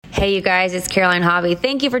Hey, you guys, it's Caroline Hobby.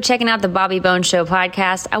 Thank you for checking out the Bobby Bones Show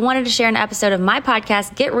podcast. I wanted to share an episode of my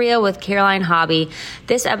podcast, Get Real with Caroline Hobby.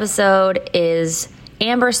 This episode is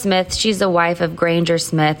Amber Smith. She's the wife of Granger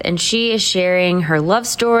Smith, and she is sharing her love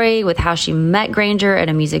story with how she met Granger at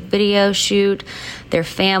a music video shoot, their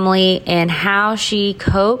family, and how she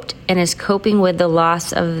coped and is coping with the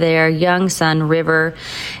loss of their young son, River.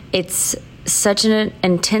 It's such an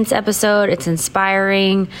intense episode. It's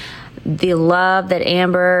inspiring. The love that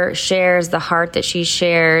Amber shares, the heart that she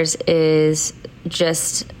shares is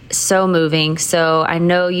just so moving. So I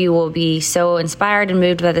know you will be so inspired and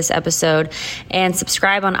moved by this episode. And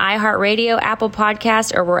subscribe on iHeartRadio, Apple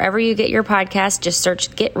Podcasts, or wherever you get your podcast. Just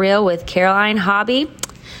search Get Real with Caroline Hobby.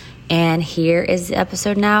 And here is the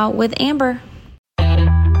episode now with Amber.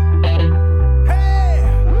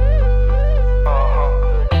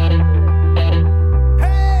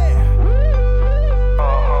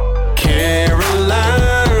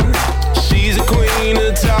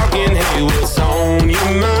 Talking, hey, what's on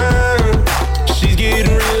your mind? She's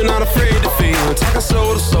getting real, not afraid to feel. Talking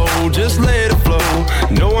soul to soul, just let it flow.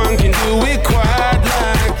 No one can do it quite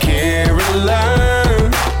like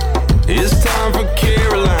Caroline. It's time for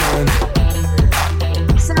Caroline.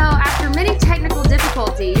 So after many technical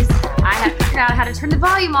difficulties, I have figured out how to turn the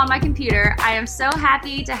volume on my computer. I am so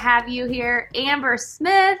happy to have you here, Amber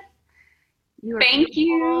Smith. You are Thank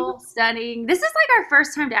you. Stunning. This is like our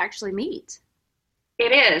first time to actually meet.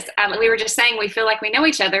 It is. We were just saying we feel like we know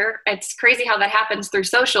each other. It's crazy how that happens through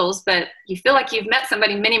socials, but you feel like you've met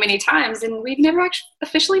somebody many, many times, and we've never actually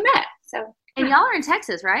officially met. So, and y'all are in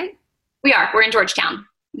Texas, right? We are. We're in Georgetown.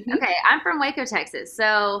 Mm-hmm. Okay, I'm from Waco, Texas.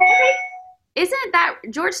 So, isn't that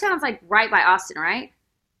Georgetown's like right by Austin, right?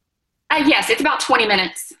 Yes, it's about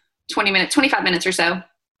 25 minutes or so.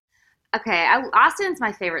 Okay, Austin's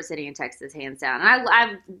my favorite city in Texas, hands down. And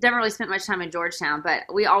I've never really spent much time in Georgetown, but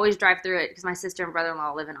we always drive through it because my sister and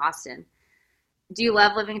brother-in-law live in Austin. Do you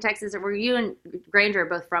love living in Texas, or were you and Granger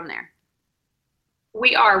both from there?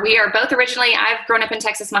 We are. We are both originally, I've grown up in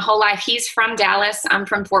Texas my whole life. He's from Dallas. I'm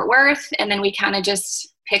from Fort Worth. And then we kind of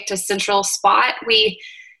just picked a central spot. We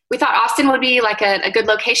thought Austin would be like a good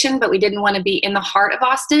location, but we didn't want to be in the heart of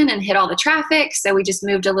Austin and hit all the traffic. So we just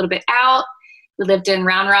moved a little bit out. We lived in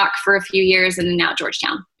Round Rock for a few years, and now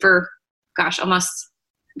Georgetown for, almost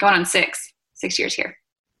going on six years here.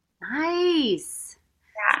 Nice.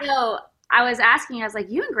 Yeah. So I was like,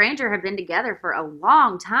 you and Granger have been together for a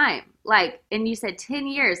long time. And you said 10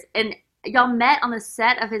 years, and y'all met on the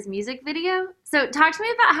set of his music video. So talk to me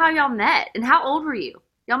about how y'all met, and how old were you?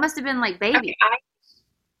 Y'all must have been like babies.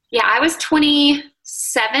 Okay, I was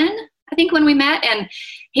 27, I think, when we met, and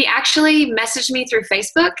he actually messaged me through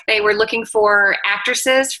Facebook. They were looking for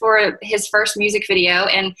actresses for his first music video,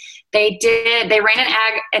 and they ran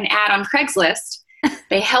an ad on Craigslist.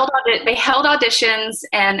 They held auditions,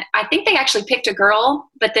 and I think they actually picked a girl,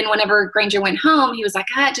 but then whenever Granger went home, he was like,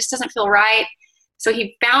 it just doesn't feel right. So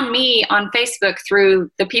he found me on Facebook through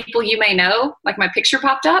the people you may know, like my picture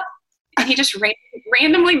popped up, and he just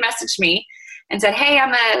randomly messaged me and said, hey,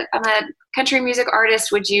 I'm a country music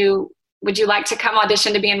artist. Would you like to come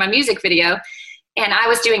audition to be in my music video? And I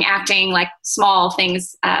was doing acting, like small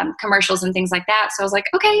things, commercials and things like that. So I was like,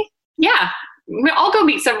 okay, yeah, I'll go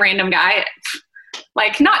meet some random guy.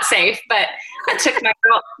 Like, not safe, but I took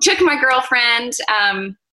my girlfriend.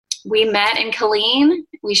 We met in Killeen.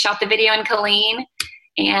 We shot the video in Killeen,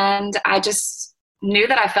 and I just knew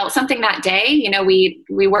that I felt something that day. You know, we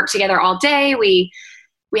worked together all day. We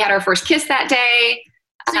had our first kiss that day.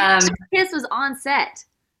 So your first kiss was on set.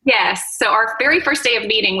 Yes. So our very first day of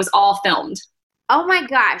meeting was all filmed. Oh my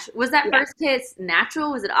gosh. Was that first kiss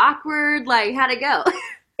natural? Was it awkward? Like, how'd it go?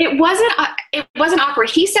 It wasn't awkward.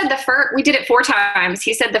 He said we did it 4 times.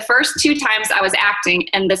 He said the first 2 times I was acting,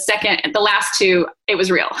 and the last 2, it was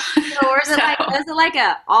real. So was it like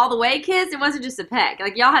a all the way kiss? It wasn't just a peck.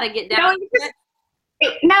 Like, y'all had to get down.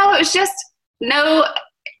 It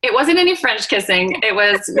wasn't any French kissing. It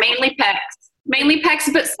was mainly pecks,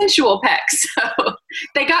 but sensual pecks. So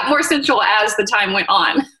they got more sensual as the time went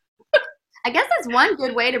on. I guess that's one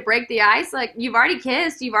good way to break the ice. Like, you've already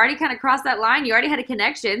kissed, you've already kind of crossed that line, you already had a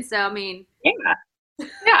connection. So, I mean.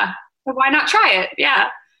 Yeah. So why not try it? Yeah.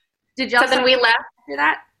 Did y'all then we left after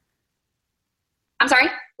that? I'm sorry?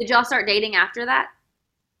 Did y'all start dating after that?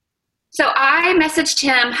 So I messaged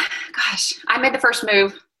him. Gosh, I made the first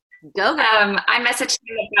move. Go. I messaged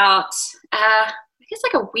him about, I guess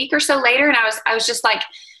like a week or so later. And I was just like,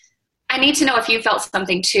 I need to know if you felt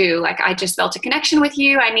something too. Like, I just felt a connection with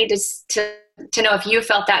you. I need to know if you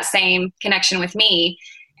felt that same connection with me.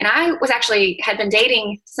 And I had been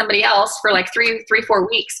dating somebody else for like 3-4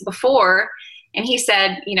 weeks before. And he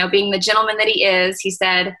said, you know, being the gentleman that he is, he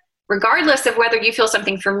said, regardless of whether you feel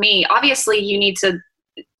something for me, obviously you need to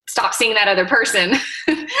stop seeing that other person.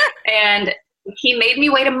 And he made me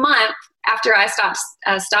wait a month after I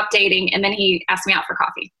stopped dating, and then he asked me out for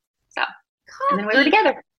coffee. So, and then we were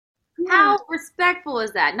together. How respectful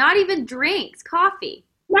is that? Not even drinks, coffee.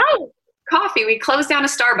 No, coffee. We closed down a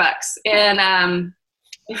Starbucks in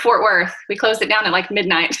Fort Worth. We closed it down at like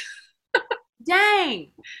midnight.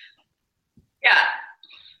 Dang. Yeah.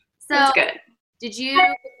 So that's good.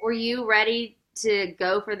 Were you ready to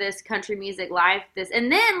go for this country music life?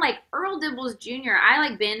 And then like Earl Dibbles Jr., I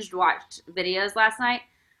like binged watched videos last night.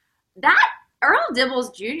 That Earl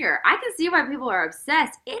Dibbles Jr., I can see why people are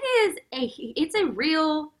obsessed. It's a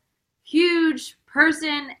real huge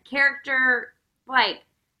person, character. Like,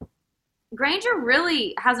 Granger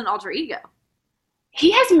really has an alter ego.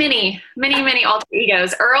 He has many, many, many alter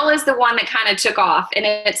egos. Earl is the one that kind of took off, and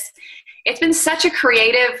it's been such a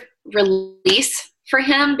creative release for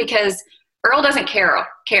him because Earl doesn't care.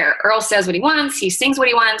 Earl says what he wants. He sings what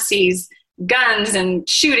he wants. He's guns and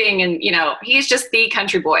shooting, and, you know, he's just the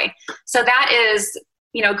country boy. So that is,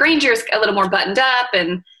 you know, Granger's a little more buttoned up,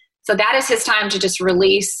 and so that is his time to just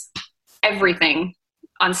release everything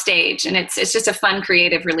on stage, and it's just a fun,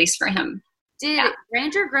 creative release for him. Did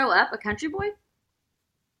Granger grow up a country boy?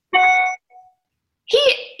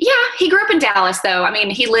 He grew up in Dallas, though. I mean,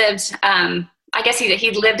 he lived, I guess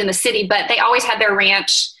he lived in the city, but they always had their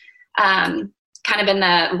ranch kind of in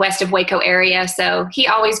the west of Waco area. So he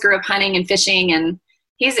always grew up hunting and fishing, and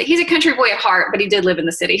he's a country boy at heart, but he did live in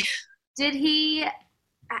the city. Did he,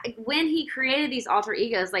 when he created these alter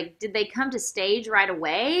egos, like, did they come to stage right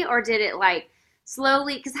away, or did it like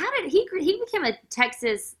slowly? Because how did he became a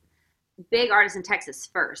big artist in Texas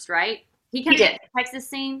first, right? He did the Texas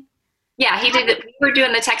scene. Yeah, he did. We were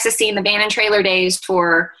doing the Texas scene, the van and trailer days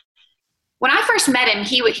for. When I first met him,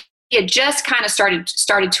 he had just kind of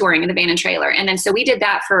started touring in the van and trailer, and then so we did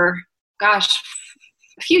that for a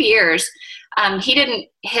few years.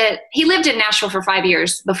 He lived in Nashville for 5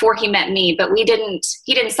 years before he met me, but he didn't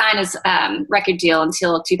sign his record deal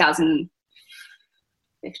until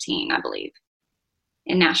 2015, I believe,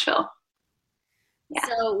 in Nashville. Yeah.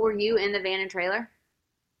 So were you in the van and trailer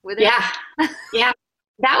with him? Yeah. Yeah.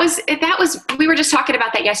 That was, we were just talking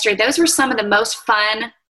about that yesterday. Those were some of the most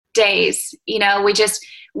fun days. You know, we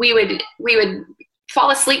would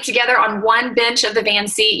fall asleep together on one bench of the van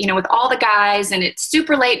seat, you know, with all the guys, and it's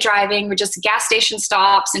super late driving. We're just gas station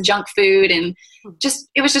stops and junk food, and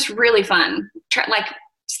it was just really fun.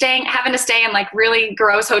 Having to stay in like really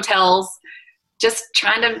gross hotels, just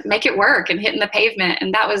trying to make it work and hitting the pavement.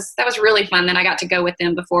 And that was really fun. Then I got to go with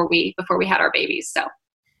them before we had our babies. So.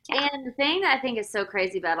 Yeah. And the thing that I think is so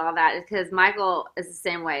crazy about all that is because Michael is the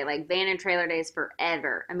same way, like van and trailer days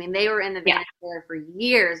forever. I mean, they were in the van and trailer for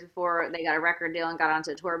years before they got a record deal and got onto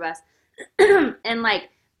a tour bus. And like,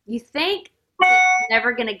 you think that you're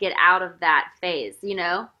never going to get out of that phase, you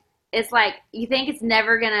know? It's like, you think you're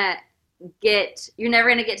never going to get to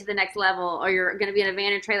the next level, or you're going to be in a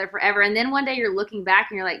van and trailer forever. And then one day you're looking back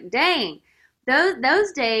and you're like, dang,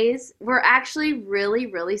 those days were actually really,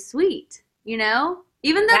 really sweet, you know?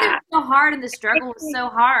 Even though they're so hard and the struggle was so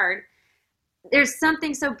hard, there's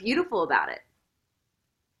something so beautiful about it.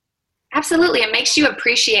 Absolutely. It makes you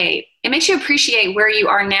appreciate where you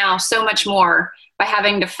are now so much more by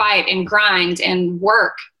having to fight and grind and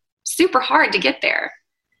work super hard to get there.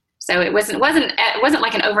 So it wasn't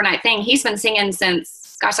like an overnight thing. He's been singing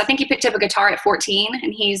since, I think he picked up a guitar at 14,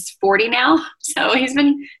 and he's 40 now. So he's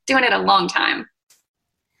been doing it a long time.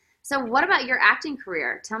 So what about your acting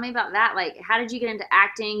career? Tell me about that. Like, how did you get into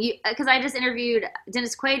acting? Because I just interviewed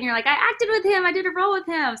Dennis Quaid, and you're like, I acted with him. I did a role with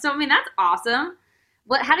him. So, I mean, that's awesome.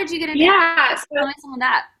 How did you get into acting? Tell me some of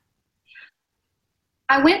that.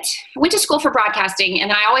 I went to school for broadcasting, and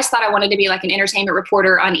I always thought I wanted to be like an entertainment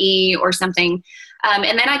reporter on E! Or something. And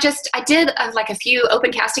then I did like a few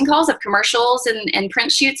open casting calls of commercials and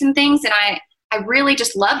print shoots and things, and I really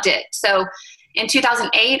just loved it. So in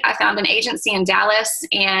 2008, I found an agency in Dallas,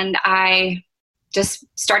 and I just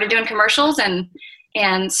started doing commercials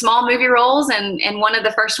and small movie roles. And one of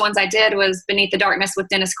the first ones I did was Beneath the Darkness with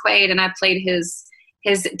Dennis Quaid, and I played his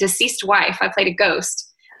deceased wife. I played a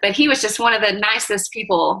ghost, but he was just one of the nicest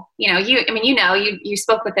people. You know, you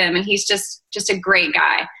spoke with him, and he's just a great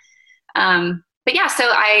guy. But yeah, so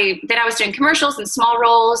I was doing commercials and small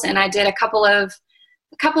roles, and I did a couple of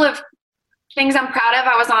things I'm proud of.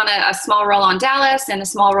 I was on a small role on Dallas and a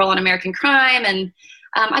small role on American Crime. And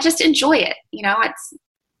I just enjoy it. You know,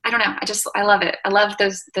 I don't know. I love it. I love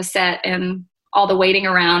the set and all the waiting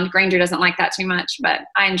around. Granger doesn't like that too much, but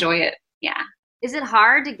I enjoy it. Yeah. Is it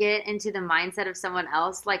hard to get into the mindset of someone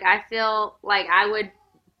else? Like, I feel like I would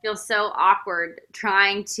feel so awkward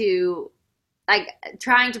trying to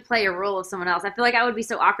play a role of someone else. I feel like I would be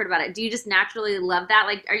so awkward about it. Do you just naturally love that?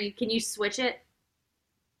 Like, can you switch it?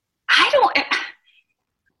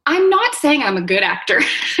 I'm not saying I'm a good actor.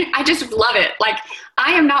 I just love it. Like,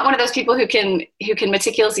 I am not one of those people who can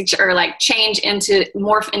meticulously or like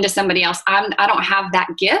morph into somebody else. I don't have that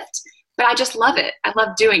gift, but I just love it. I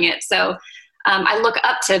love doing it. So I look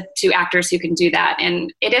up to actors who can do that.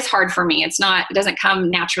 And it is hard for me. It doesn't come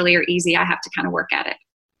naturally or easy. I have to kind of work at it.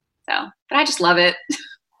 So, but I just love it.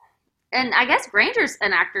 And I guess Granger's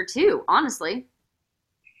an actor too, honestly.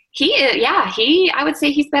 He is, yeah, I would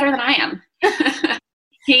say he's better than I am.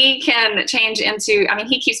 He can change into,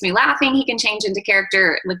 he keeps me laughing. He can change into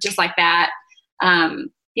character just like that.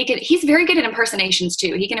 He's very good at impersonations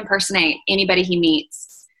too. He can impersonate anybody he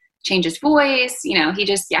meets, change his voice.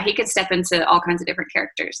 He could step into all kinds of different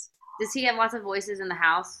characters. Does he have lots of voices in the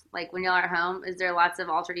house? Like when y'all are at home, is there lots of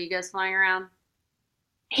alter egos flying around?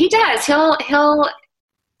 He does. He'll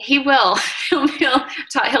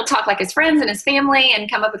talk like his friends and his family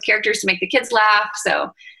and come up with characters to make the kids laugh.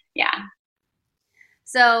 So, yeah.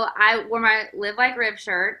 So I wore my Live Like Rib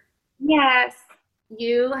shirt. Yes.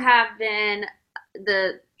 You have been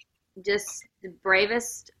the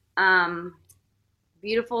bravest, most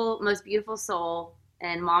beautiful soul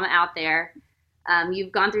and mama out there.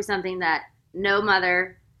 You've gone through something that no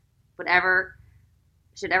mother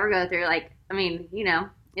should ever go through. Like,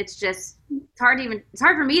 it's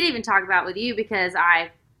hard for me to even talk about with you because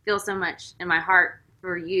I feel so much in my heart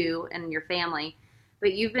for you and your family.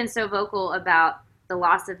 But you've been so vocal about the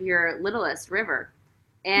loss of your littlest, River.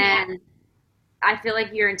 And yeah. I feel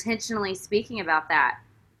like you're intentionally speaking about that.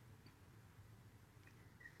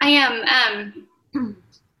 I am. Do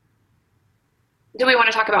we want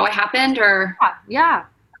to talk about what happened or? Yeah.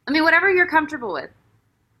 Whatever you're comfortable with.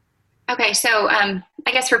 Okay. So, I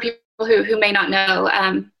guess for people who may not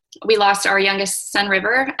know, we lost our youngest son,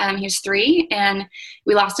 River. He was 3 and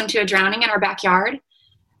we lost him to a drowning in our backyard.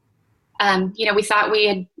 We thought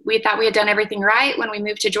we had done everything right when we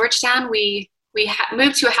moved to Georgetown. We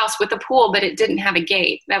moved to a house with a pool, but it didn't have a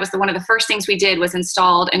gate. That was one of the first things we did was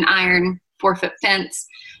installed an iron 4-foot fence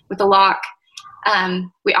with a lock.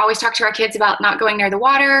 We always talked to our kids about not going near the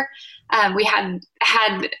water. We had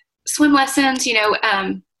swim lessons,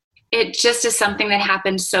 it just is something that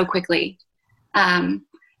happened so quickly.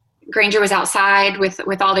 Granger was outside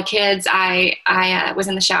with all the kids. I was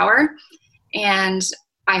in the shower and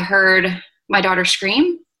I heard my daughter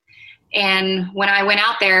scream. And when I went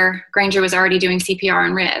out there, Granger was already doing CPR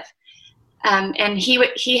on Riv. And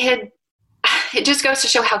it just goes to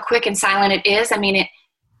show how quick and silent it is.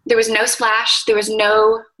 There was no splash. There was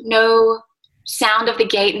no sound of the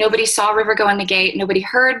gate. Nobody saw River go in the gate. Nobody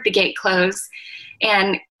heard the gate close.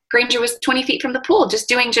 And Granger was 20 feet from the pool, just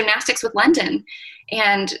doing gymnastics with London,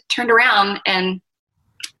 and turned around and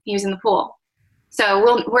he was in the pool.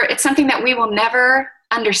 So it's something that we will never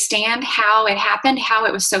understand how it happened, how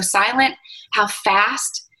it was so silent, how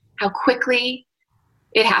fast, how quickly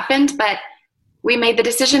it happened. But we made the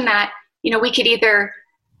decision that, we could either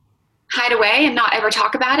hide away and not ever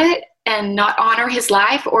talk about it and not honor his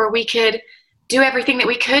life, or we could do everything that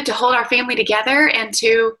we could to hold our family together and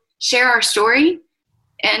to share our story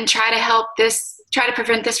and try to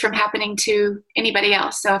prevent this from happening to anybody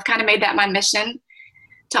else. So I've kind of made that my mission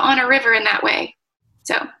to honor River in that way.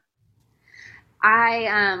 So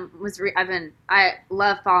I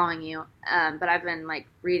love following you, but I've been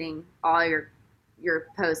reading all your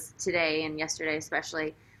posts today and yesterday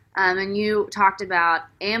especially, and you talked about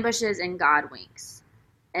ambushes and God winks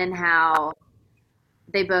and how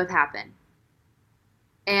they both happen.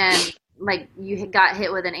 And you got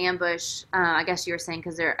hit with an ambush, I guess you were saying,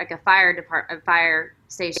 because they're a fire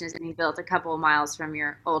station is being built a couple of miles from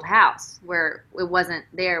your old house where it wasn't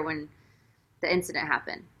there when the incident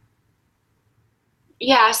happened.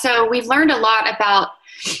 Yeah, so we've learned a lot about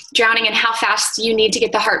drowning and how fast you need to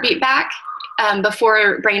get the heartbeat back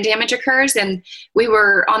before brain damage occurs. And we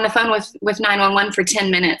were on the phone with 911 for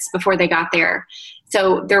 10 minutes before they got there.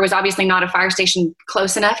 So there was obviously not a fire station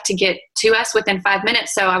close enough to get to us within 5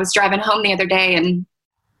 minutes. So I was driving home the other day, and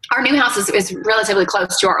our new house is relatively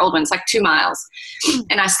close to our old one. It's 2 miles.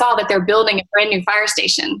 And I saw that they're building a brand new fire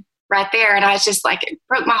station right there. And I was just it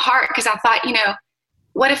broke my heart because I thought,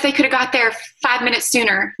 what if they could have got there 5 minutes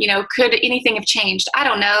sooner? Could anything have changed? I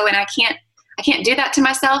don't know. And I can't do that to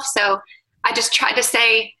myself. So I just tried to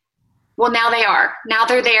say Well, now they are. Now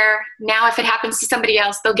they're there. Now if it happens to somebody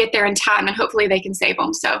else, they'll get there in time and hopefully they can save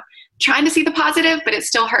them. So trying to see the positive, but it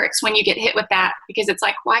still hurts when you get hit with that, because it's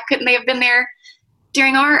like, why couldn't they have been there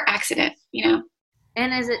during our accident, you know?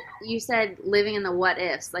 And is it, you said living in the what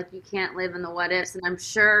ifs, like you can't live in the what ifs. And I'm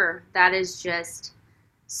sure that is just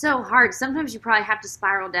so hard. Sometimes you probably have to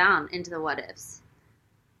spiral down into the what ifs.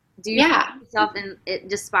 Do you find yourself in it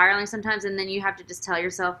just spiraling sometimes, and then you have to just tell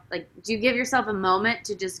yourself, like, do you give yourself a moment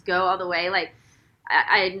to just go all the way? Like,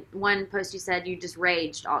 I one post you said you just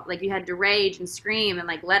raged, like you had to rage and scream and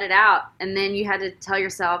like let it out, and then you had to tell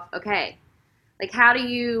yourself, okay, like how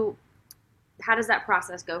does that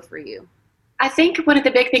process go for you? I think one of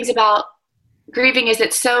the big things about grieving is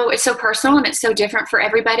it's so personal and it's so different for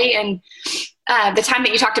everybody. And the time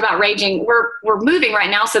that you talked about raging, we're moving right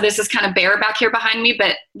now, so this is kind of bare back here behind me,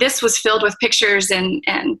 but this was filled with pictures and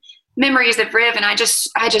memories of Riv, and I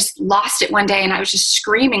just lost it one day, and I was just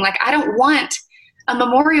screaming, like, I don't want a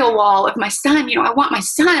memorial wall of my son, you know, I want my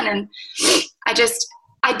son. And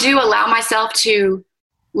I do allow myself to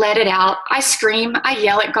let it out. I scream, I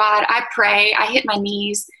yell at God, I pray, I hit my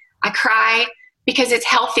knees, I cry, because it's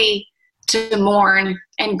healthy to mourn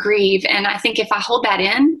and grieve. And I think if I hold that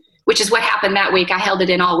in, which is what happened that week, I held it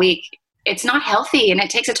in all week, it's not healthy and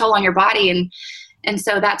it takes a toll on your body. And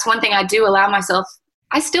so that's one thing I do allow myself.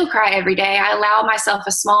 I still cry every day. I allow myself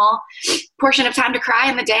a small portion of time to cry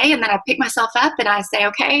in the day, and then I pick myself up and I say,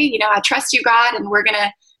 okay, you know, I trust you, God, and we're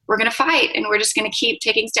gonna fight, and we're just gonna keep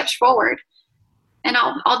taking steps forward. And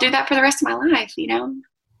I'll do that for the rest of my life, you know.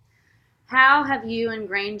 How have you and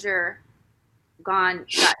Granger got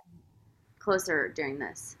closer during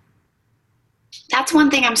this? That's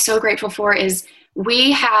one thing I'm so grateful for, is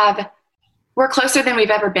we're closer than we've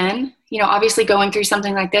ever been. You know, obviously going through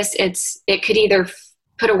something like this, it could either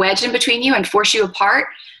put a wedge in between you and force you apart,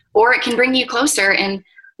 or it can bring you closer. And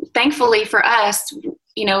thankfully for us,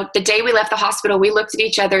 you know, the day we left the hospital, we looked at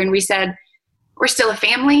each other and we said, we're still a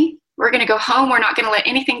family. We're going to go home. We're not going to let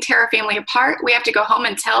anything tear our family apart. We have to go home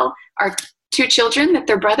and tell our 2 children that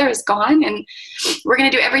their brother is gone. And we're going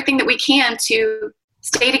to do everything that we can to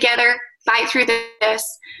stay together, fight through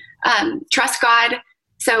this, trust God.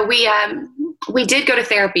 So we did go to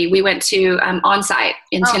therapy. We went to on-site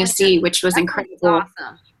in Tennessee, which was incredible.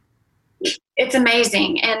 Awesome. It's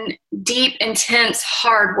amazing and deep, intense,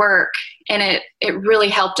 hard work. And it really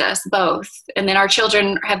helped us both. And then our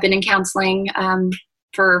children have been in counseling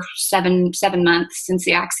for seven months since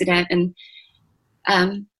the accident. And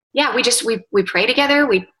we pray together.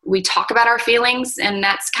 We talk about our feelings. And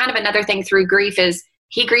that's kind of another thing through grief, is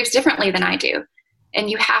he grieves differently than I do. And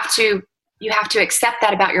you have to accept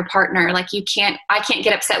that about your partner. Like I can't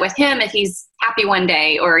get upset with him if he's happy one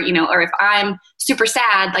day, or, you know, or if I'm super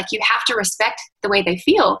sad. Like, you have to respect the way they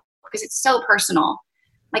feel, because it's so personal.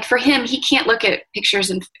 Like for him, he can't look at pictures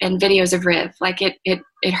and videos of Riv. Like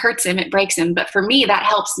it hurts him, it breaks him. But for me, that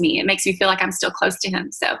helps me. It makes me feel like I'm still close to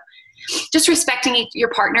him. So just respecting your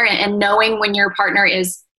partner and knowing when your partner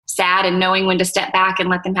is sad, and knowing when to step back and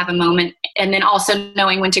let them have a moment. And then also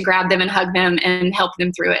knowing when to grab them and hug them and help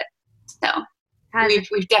them through it. So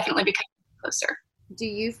we've definitely become closer.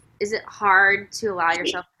 Is it hard to allow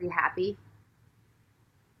yourself to be happy?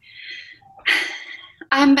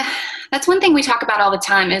 That's one thing we talk about all the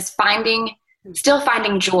time, is still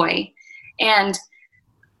finding joy. And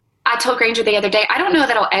I told Granger the other day, I don't know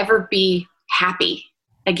that I'll ever be happy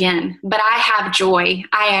again, but I have joy.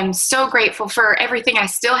 I am so grateful for everything I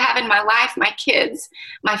still have in my life, my kids,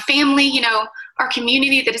 my family, you know, our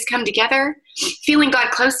community that has come together, feeling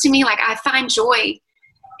God close to me. Like, I find joy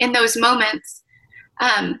in those moments.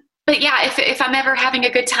 But yeah, if I'm ever having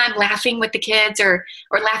a good time laughing with the kids or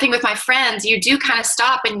laughing with my friends, you do kind of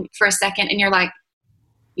stop for a second, and you're like,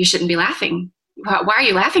 you shouldn't be laughing. Why are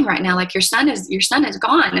you laughing right now? Like, your son is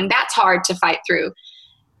gone, and that's hard to fight through.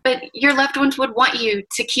 But your loved ones would want you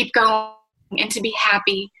to keep going and to be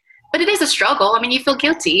happy. But it is a struggle. I mean, you feel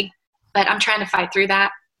guilty, but I'm trying to fight through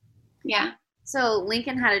that. Yeah. So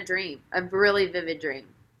Lincoln had a dream, a really vivid dream.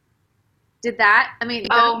 Did that, I mean,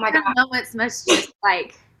 oh my God, moments must just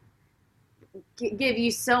like give you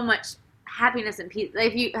so much happiness and peace.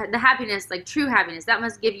 Like, the happiness, like true happiness, that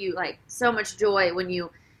must give you like so much joy when you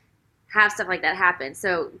have stuff like that happen.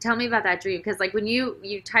 So tell me about that dream, because like when you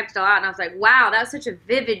typed it all out, and I was like, wow, that was such a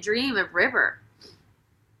vivid dream of River.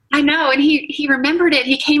 I know. And he remembered it.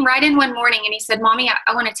 He came right in one morning and he said, Mommy,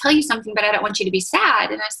 I want to tell you something, but I don't want you to be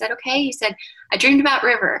sad. And I said, okay. He said, I dreamed about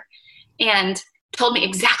River, and told me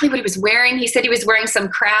exactly what he was wearing. He said he was wearing some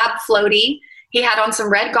crab floaty. He had on some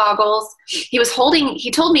red goggles. He told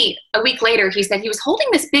me a week later, he said he was holding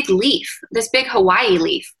this big leaf, this big Hawaii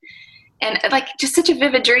leaf. And like just such a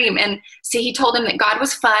vivid dream. And see, he told him that God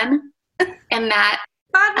was fun and that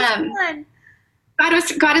God was fun.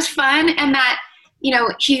 God is fun, and that, you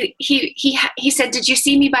know, he said, "Did you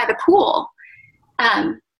see me by the pool?"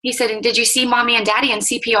 He said, "And did you see mommy and daddy in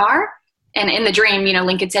CPR?" And in the dream, you know,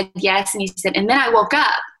 Lincoln said yes. And he said, "And then I woke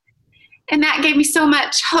up." And that gave me so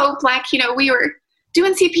much hope. Like, you know, we were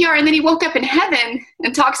doing CPR, and then he woke up in heaven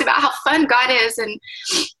and talks about how fun God is. And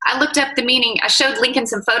I looked up the meaning. I showed Lincoln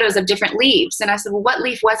some photos of different leaves. And I said, well, what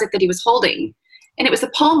leaf was it that he was holding? And it was the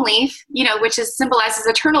palm leaf, you know, which symbolizes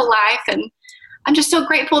eternal life. And I'm just so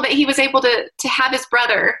grateful that he was able to have his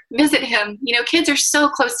brother visit him. You know, kids are so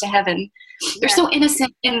close to heaven. They're so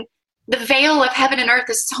innocent, and the veil of heaven and earth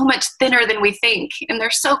is so much thinner than we think. And they're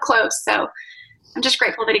so close. So I'm just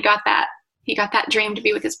grateful that he got that. He got that dream to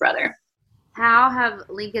be with his brother. How have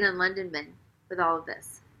Lincoln and London been with all of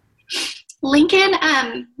this? Lincoln,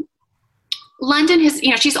 London has, you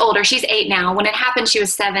know, she's older. She's 8 now. When it happened, she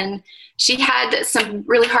was 7. She had some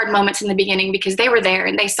really hard moments in the beginning because they were there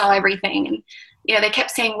and they saw everything. And, you know, they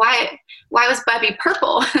kept saying, why was Bubby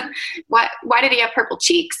purple? why did he have purple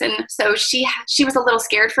cheeks? And so she was a little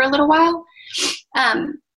scared for a little while.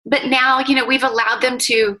 But now, you know, we've allowed them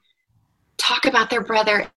to talk about their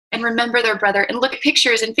brother and remember their brother and look at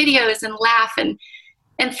pictures and videos and laugh. And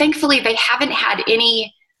thankfully they haven't had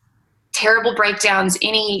any terrible breakdowns.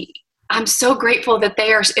 I'm so grateful that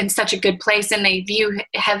they are in such a good place and they view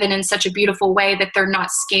heaven in such a beautiful way that they're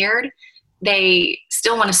not scared. They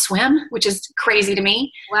still want to swim, which is crazy to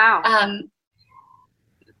me. Wow.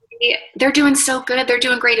 They're doing so good. They're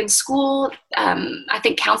doing great in school. I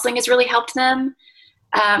think counseling has really helped them.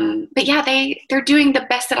 But yeah, they're doing the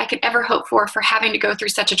best that I could ever hope for having to go through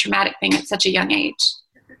such a traumatic thing at such a young age.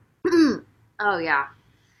 Oh yeah.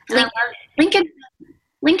 Lincoln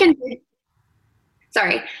did,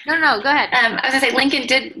 sorry. No, go ahead. I was gonna say Lincoln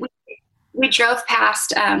did, we drove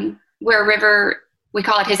past, where River, we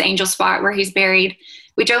call it his angel spot where he's buried.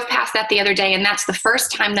 We drove past that the other day, and that's the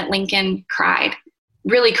first time that Lincoln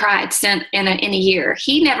really cried in a year.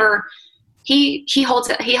 He holds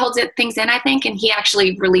things in, I think, and he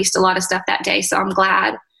actually released a lot of stuff that day. So I'm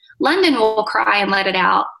glad. London will cry and let it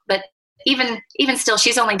out, but even still,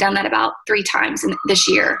 she's only done that about 3 times this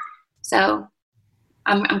year. So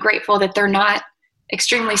I'm grateful that they're not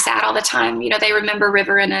extremely sad all the time. You know, they remember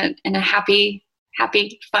River in a happy,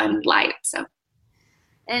 fun light. So.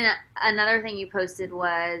 And another thing you posted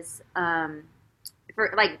was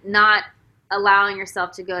for like not allowing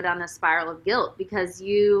yourself to go down the spiral of guilt, because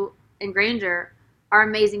you and Granger are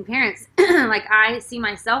amazing parents. Like I see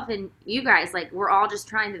myself in you guys, like we're all just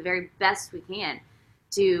trying the very best we can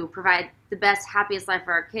to provide the best, happiest life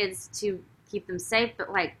for our kids, to keep them safe.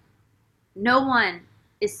 But like no one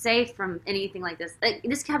is safe from anything like this. Like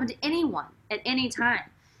this can happen to anyone at any time.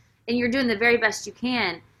 And you're doing the very best you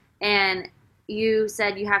can. And you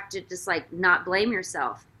said you have to just like not blame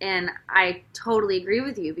yourself. And I totally agree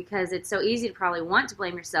with you, because it's so easy to probably want to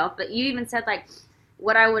blame yourself. But you even said like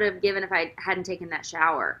what I would have given if I hadn't taken that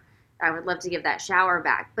shower. I would love to give that shower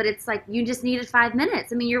back. But it's like you just needed 5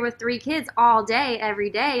 minutes. I mean, you're with 3 kids all day, every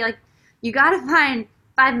day. Like you got to find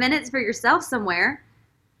 5 minutes for yourself somewhere,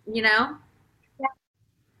 you know?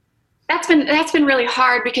 That's been really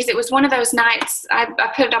hard, because it was one of those nights. I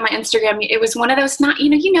put it on my Instagram. It was one of those nights.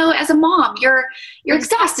 You know, as a mom, you're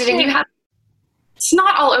exhausted and you have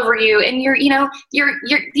snot all over you, and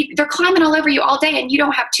they're climbing all over you all day, and you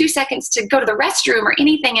don't have 2 seconds to go to the restroom or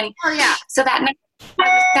anything. And so that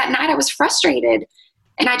night I was frustrated,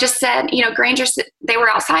 and I just said, you know, they were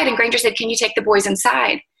outside, and Granger said, "Can you take the boys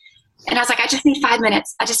inside?" And I was like, "I just need 5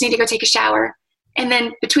 minutes. I just need to go take a shower." And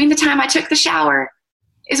then between the time I took the shower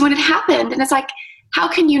is when it happened. And it's like, how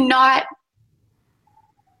can you not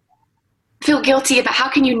feel guilty about, how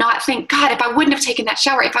can you not think, God, if I wouldn't have taken that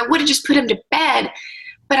shower, if I would have just put him to bed.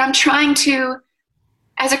 But I'm trying to,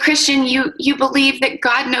 as a Christian, you believe that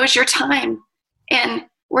God knows your time, and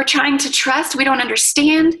we're trying to trust. We don't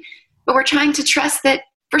understand, but we're trying to trust that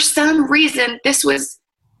for some reason, this was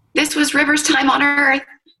River's time on earth,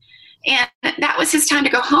 and that was his time to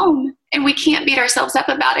go home. And we can't beat ourselves up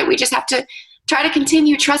about it. We just have to try to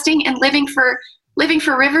continue trusting and living for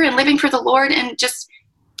River and living for the Lord, and just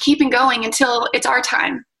keeping going until it's our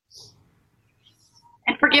time,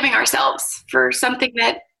 and forgiving ourselves for something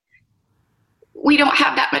that we don't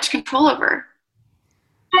have that much control over.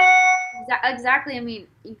 Exactly. I mean,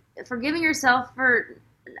 forgiving yourself for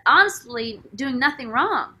honestly doing nothing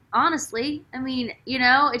wrong. Honestly, I mean, you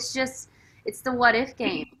know, it's the what if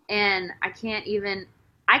game, and I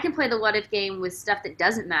can play the what if game with stuff that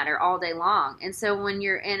doesn't matter all day long. And so when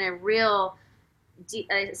you're in a real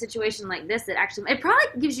a situation like this that actually, it probably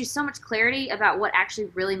gives you so much clarity about what actually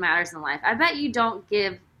really matters in life. I bet you don't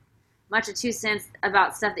give much of 2 cents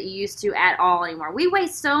about stuff that you used to at all anymore. We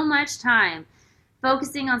waste so much time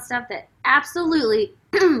focusing on stuff that absolutely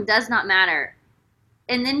does not matter.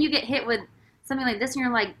 And then you get hit with something like this and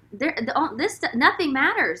you're like, nothing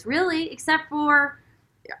matters really except for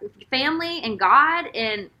family and God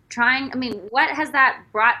and trying. I mean, what has that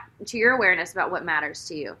brought to your awareness about what matters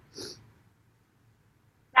to you?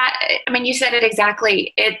 You said it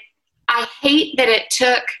exactly. I hate that it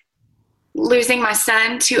took losing my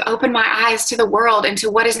son to open my eyes to the world and to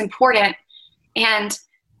what is important. And,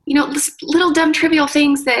 little dumb trivial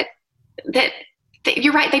things that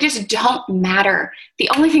you're right, they just don't matter. The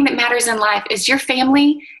only thing that matters in life is your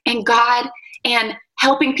family and God and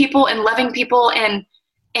helping people and loving people and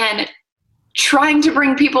trying to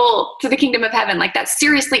bring people to the kingdom of heaven. Like, that's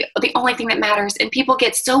seriously the only thing that matters. And people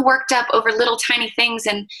get so worked up over little tiny things,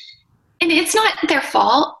 and it's not their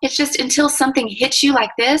fault. It's just until something hits you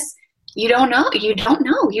like this, you don't know. You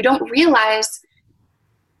don't realize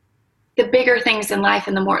the bigger things in life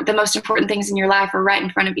and the most important things in your life are right in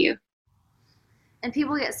front of you. And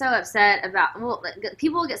people get so upset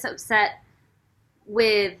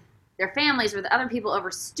with their families or with other people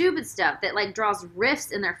over stupid stuff that like draws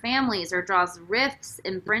rifts in their families or draws rifts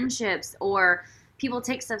in friendships, or people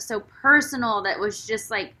take stuff so personal that was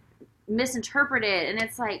just like misinterpreted. And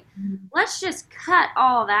it's like, let's just cut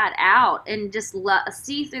all that out and just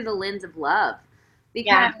see through the lens of love,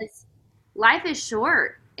 because life is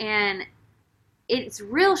short and it's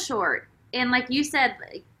real short. And like you said,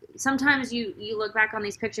 sometimes you look back on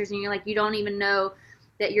these pictures and you're like, you don't even know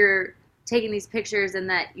that you're taking these pictures and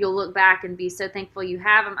that you'll look back and be so thankful you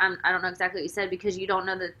have them. I don't know exactly what you said, because you don't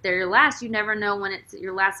know that they're your last. You never know when it's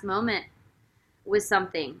your last moment with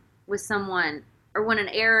something, with someone, or when an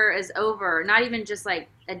era is over. Not even just like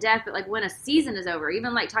a death, but like when a season is over.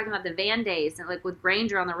 Even like talking about the van days and like with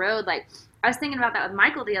Granger on the road. Like, I was thinking about that with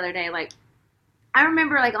Michael the other day. Like, I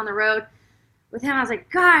remember like on the road with him, I was like,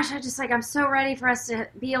 gosh, I'm so ready for us to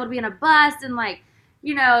be able to be in a bus and like,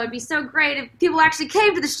 it'd be so great if people actually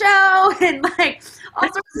came to the show and like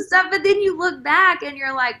all sorts of stuff. But then you look back and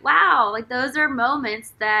you're like, wow, like those are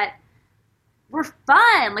moments that were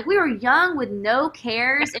fun. Like, we were young with no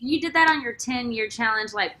cares, and you did that on your 10-year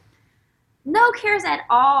challenge, like no cares at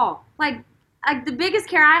all. Like the biggest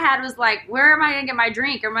care I had was like, where am I going to get my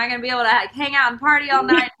drink? Or am I going to be able to like hang out and party all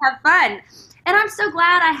night and have fun? And I'm so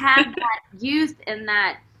glad I had that youth and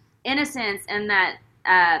that innocence and that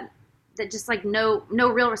just like no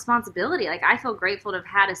real responsibility. Like, I feel grateful to have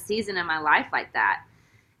had a season in my life like that.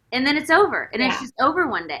 And then it's over, and it's just over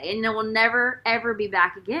one day, and it will never ever be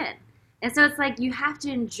back again. And so it's like, you have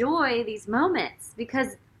to enjoy these moments,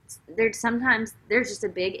 because there's just a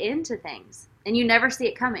big end to things and you never see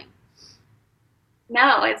it coming.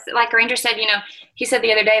 No, it's like Granger said, he said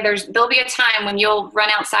the other day, there'll be a time when you'll run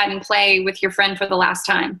outside and play with your friend for the last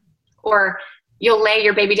time, or you'll lay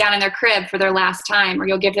your baby down in their crib for their last time, or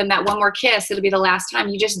you'll give them that one more kiss. It'll be the last time.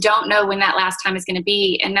 You just don't know when that last time is going to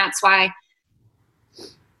be. And that's why,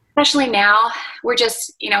 especially now, we're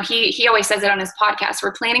just, he always says it on his podcast,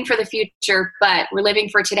 we're planning for the future, but we're living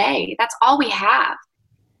for today. That's all we have.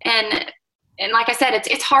 And like I said,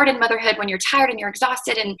 it's hard in motherhood when you're tired and you're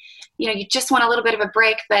exhausted and, you just want a little bit of a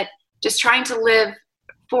break, but just trying to live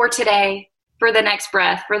for today, for the next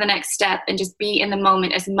breath, for the next step, and just be in the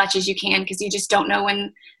moment as much as you can, because you just don't know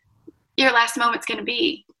when your last moment's going to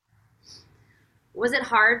be. Was it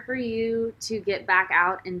hard for you to get back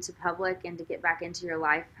out into public and to get back into your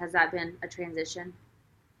life? Has that been a transition?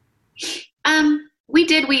 We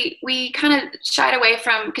did. We kind of shied away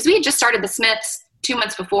from, because we had just started the Smiths 2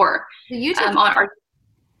 months before on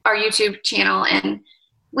our YouTube channel, and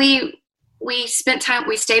we spent time.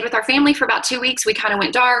 We stayed with our family for about 2 weeks. We kind of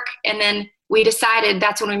went dark, and then we decided,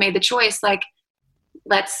 that's when we made the choice, like,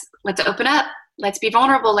 let's open up. Let's be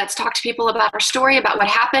vulnerable. Let's talk to people about our story, about what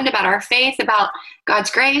happened, about our faith, about God's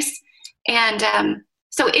grace. And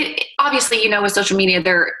so it obviously, with social media,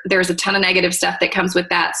 there's a ton of negative stuff that comes with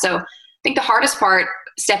that. So I think the hardest part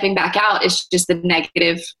stepping back out is just the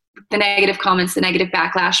negative comments, the negative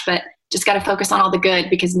backlash, but just got to focus on all the good,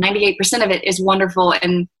 because 98% of it is wonderful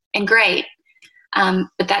and great.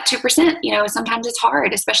 But that 2%, sometimes it's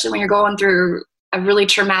hard, especially when you're going through a really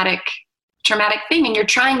traumatic thing and you're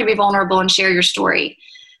trying to be vulnerable and share your story,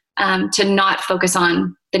 to not focus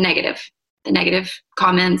on the negative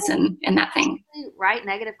comments and that thing. Write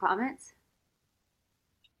negative comments?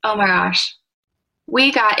 Oh my gosh.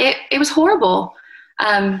 We got it. It was horrible.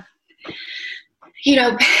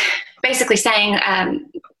 Basically saying,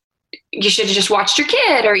 you should have just watched your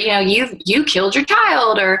kid, or, you killed your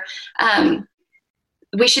child, or,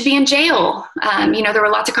 we should be in jail. There were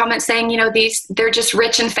lots of comments saying, they're just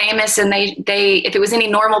rich and famous, and they, if it was any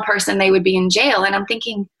normal person, they would be in jail. And I'm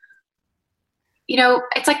thinking,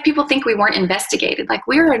 it's like people think we weren't investigated. Like,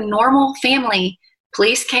 we were a normal family.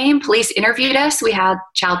 Police came, police interviewed us. We had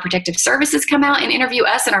Child Protective Services come out and interview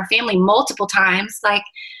us and our family multiple times. Like,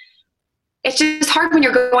 it's just hard when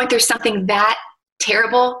you're going through something that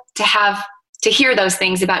terrible to hear those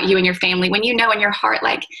things about you and your family, when you know in your heart,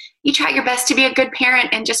 like, you try your best to be a good parent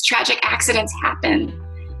and just tragic accidents happen.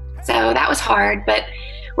 So that was hard, but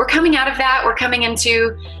we're coming out of that. We're coming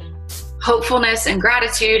into hopefulness and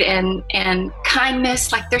gratitude and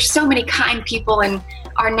kindness. Like, there's so many kind people, and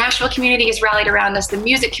our Nashville community is rallied around us, the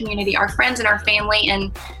music community, our friends and our family.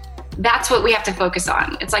 And that's what we have to focus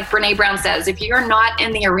on. It's like Brene Brown says, if you're not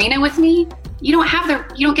in the arena with me, you don't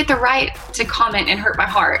get the right to comment and hurt my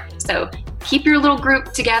heart. So keep your little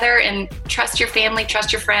group together and trust your family,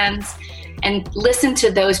 trust your friends, and listen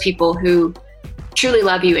to those people who truly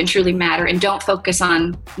love you and truly matter, and don't focus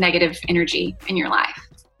on negative energy in your life.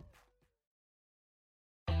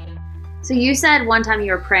 So you said one time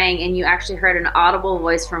you were praying and you actually heard an audible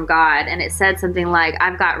voice from God, and it said something like,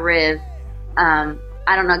 I've got Riv.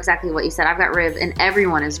 I don't know exactly what you said. I've got Riv, and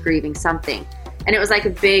everyone is grieving something. And it was like a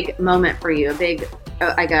big moment for you,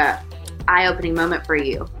 a eye-opening moment for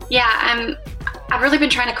you. Yeah, I've really been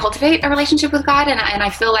trying to cultivate a relationship with God, and I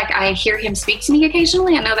feel like I hear him speak to me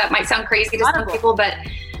occasionally. I know that might sound crazy to some people, but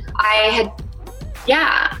I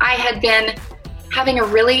had been having a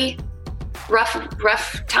really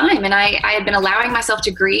rough time, and I had been allowing myself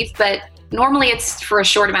to grieve, but normally it's for a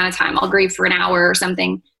short amount of time. I'll grieve for an hour or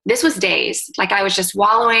something. This was days. Like, I was just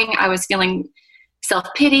wallowing. I was feeling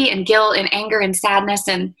self-pity and guilt and anger and sadness,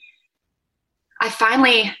 and I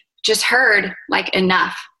finally just heard, like,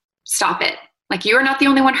 enough. Stop it. Like, you are not the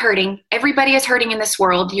only one hurting. Everybody is hurting in this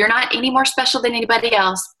world. You're not any more special than anybody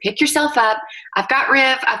else. Pick yourself up. I've got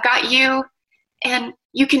Riv. I've got you, and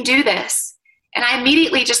you can do this. And I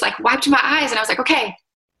immediately just, like, wiped my eyes, and I was like, okay,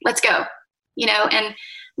 let's go. And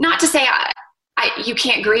not to say you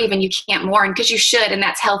can't grieve and you can't mourn, because you should, and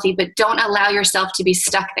that's healthy, but don't allow yourself to be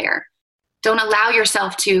stuck there. Don't allow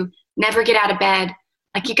yourself to never get out of bed.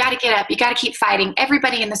 Like, you got to get up. You got to keep fighting.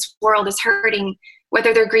 Everybody in this world is hurting,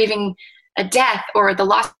 whether they're grieving a death or the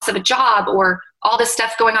loss of a job or all this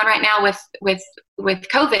stuff going on right now with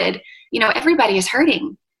COVID. Everybody is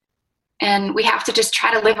hurting, and we have to just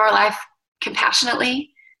try to live our life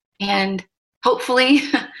compassionately and hopefully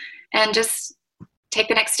and just take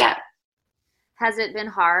the next step. Has it been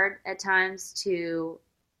hard at times to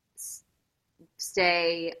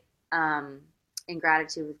stay in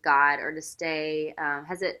gratitude with God, or to stay,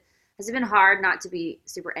 has it been hard not to be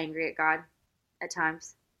super angry at God at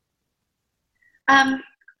times?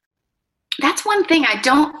 That's one thing. I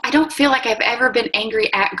don't feel like I've ever been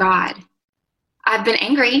angry at God. I've been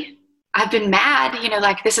angry. I've been mad,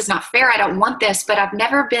 like, this is not fair. I don't want this, but I've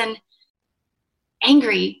never been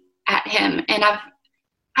angry at him. And I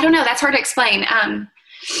don't know, that's hard to explain. I've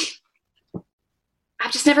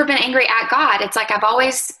just never been angry at God. It's like, I've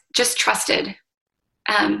always just trusted.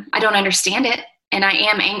 I don't understand it. And I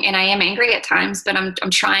am angry at times, but I'm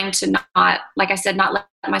trying to not, like I said, not let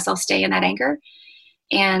myself stay in that anger.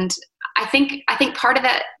 And I think part of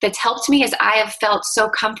that that's helped me is I have felt so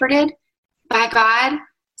comforted by God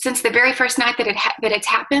since the very first night that it's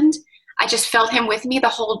happened. I just felt him with me the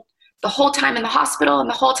whole time in the hospital and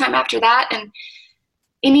the whole time after that. And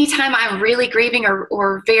anytime I'm really grieving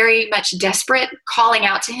or very much desperate, calling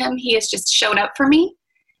out to him, he has just shown up for me.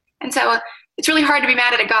 And so it's really hard to be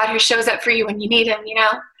mad at a God who shows up for you when you need him, He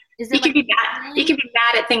can be mad. He can be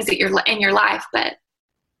mad at things that you're in your life, but.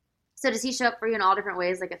 So does he show up for you in all different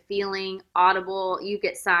ways, like a feeling, audible, you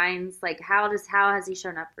get signs? Like, how has he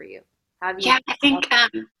shown up for you? I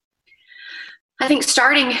think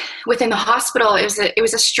starting within the hospital, it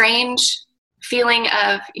was a strange feeling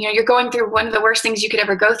of, you're going through one of the worst things you could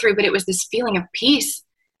ever go through, but it was this feeling of peace.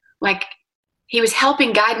 Like, he was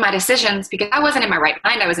helping guide my decisions because I wasn't in my right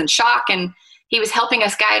mind. I was in shock, and he was helping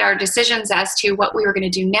us guide our decisions as to what we were going to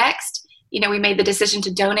do next. We made the decision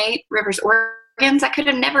to donate River's organs. I could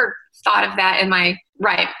have never thought of that in my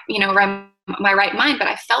right mind, but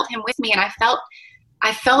I felt him with me, and I felt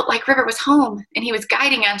like River was home and he was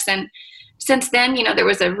guiding us. And since then, there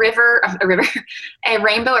was a rainbow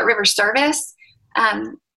at River service.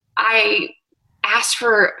 I asked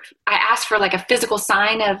for like a physical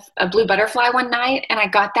sign of a blue butterfly one night, and I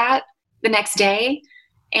got that the next day.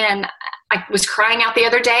 And I was crying out the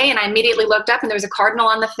other day, and I immediately looked up, and there was a cardinal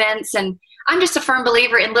on the fence. And I'm just a firm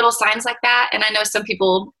believer in little signs like that. And I know some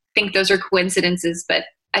people think those are coincidences, but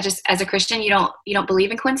I just, as a Christian, you don't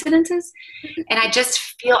believe in coincidences. And I just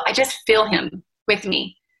feel him with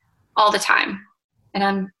me all the time. And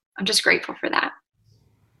I'm just grateful for that.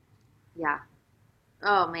 Yeah.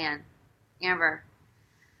 Oh man, Amber.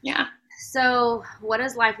 Yeah. So what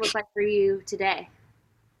does life look like for you today?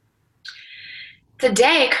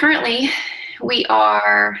 Today, currently, we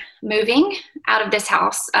are moving out of this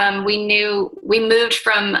house. We moved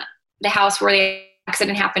from the house where the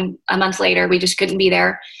accident happened a month later. We just couldn't be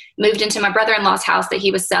there. Moved into my brother-in-law's house that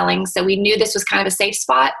he was selling. So we knew this was kind of a safe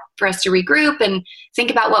spot for us to regroup and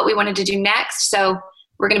think about what we wanted to do next. So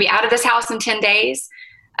we're going to be out of this house in 10 days.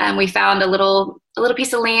 We found a little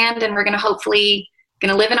piece of land, and we're going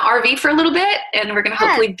to live in an RV for a little bit, and we're going to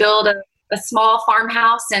hopefully build a small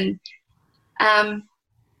farmhouse and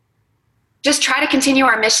just try to continue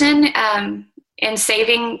our mission in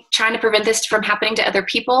saving, trying to prevent this from happening to other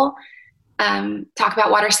people. Talk about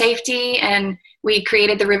water safety, and we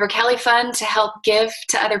created the River Kelly Fund to help give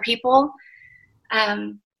to other people.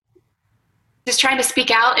 Just trying to speak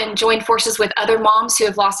out and join forces with other moms who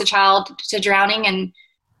have lost a child to drowning,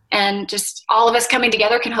 and just all of us coming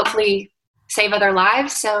together can hopefully save other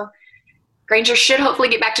lives. So Granger should hopefully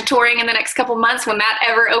get back to touring in the next couple months when that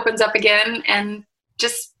ever opens up again, and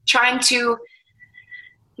just trying to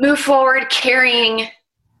move forward, carrying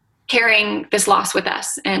this loss with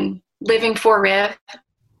us, and living for Riv,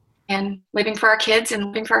 and living for our kids, and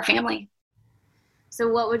living for our family. So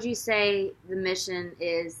what would you say the mission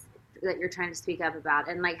is that you're trying to speak up about?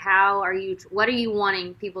 And like, what are you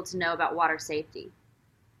wanting people to know about water safety?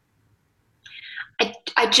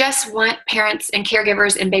 I just want parents and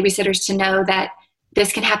caregivers and babysitters to know that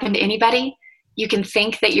this can happen to anybody. You can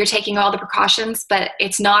think that you're taking all the precautions, but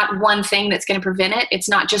it's not one thing that's going to prevent it. It's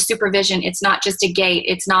not just supervision. It's not just a gate.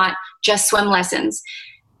 It's not just swim lessons.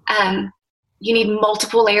 You need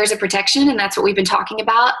multiple layers of protection, and that's what we've been talking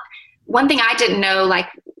about. One thing I didn't know, like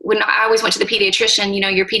when I always went to the pediatrician,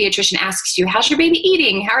 your pediatrician asks you, how's your baby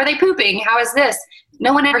eating? How are they pooping? How is this?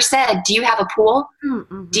 No one ever said, do you have a pool?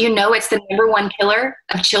 Mm-hmm. Do you know it's the number one killer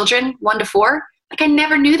of children 1 to 4? Like, I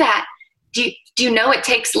never knew that. Do you know it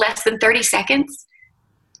takes less than 30 seconds?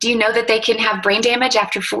 Do you know that they can have brain damage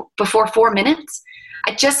before 4 minutes?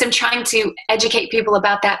 I just am trying to educate people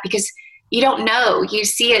about that, because you don't know. You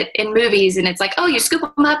see it in movies, and it's like, oh, you scoop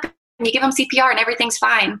them up and you give them CPR and everything's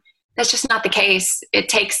fine. That's just not the case. It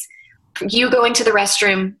takes you going to the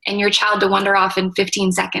restroom and your child to wander off in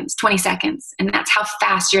 15 seconds, 20 seconds. And that's how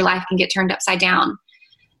fast your life can get turned upside down.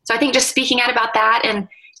 So I think just speaking out about that, and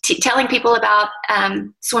telling people about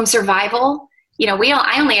swim survival.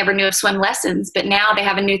 I only ever knew of swim lessons, but now they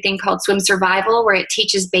have a new thing called swim survival, where it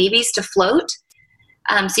teaches babies to float.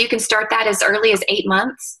 So you can start that as early as 8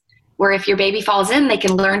 months, where if your baby falls in, they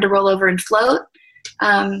can learn to roll over and float.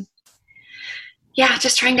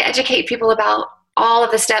 Just trying to educate people about all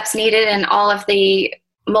of the steps needed and all of the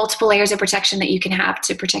multiple layers of protection that you can have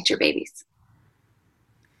to protect your babies.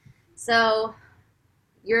 So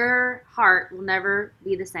your heart will never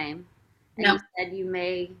be the same. And no. You said you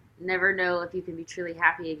may never know if you can be truly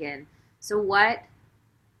happy again. So what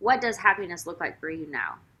does happiness look like for you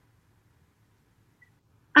now?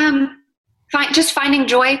 Just finding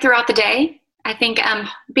joy throughout the day. I think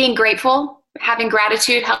being grateful, having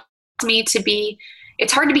gratitude helps me to be.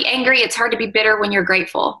 It's hard to be angry. It's hard to be bitter when you're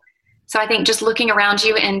grateful. So I think just looking around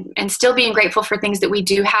you and still being grateful for things that we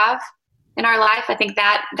do have in our life, I think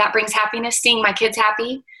that brings happiness. Seeing my kids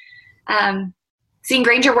happy, seeing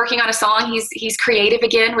Granger working on a song, he's creative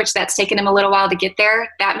again, which that's taken him a little while to get there.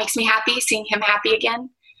 That makes me happy. Seeing him happy again.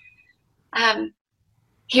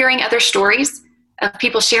 Hearing other stories of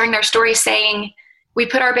people sharing their stories, saying, we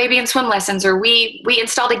put our baby in swim lessons, or we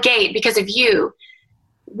installed a gate because of you.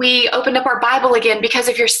 We opened up our Bible again because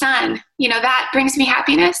of your son. That brings me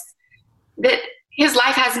happiness, that his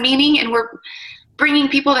life has meaning and we're bringing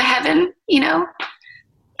people to heaven.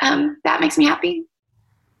 That makes me happy.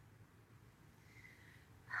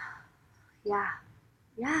 Yeah.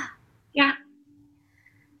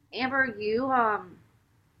 Amber, you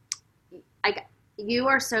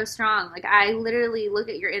are so strong. Like, I literally look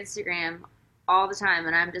at your Instagram all the time,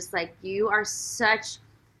 and I'm just like, you are such.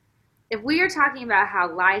 If we are talking about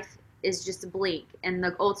how life is just a blink and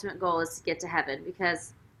the ultimate goal is to get to heaven,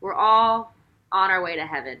 because we're all on our way to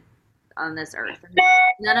heaven on this earth.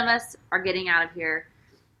 None of us are getting out of here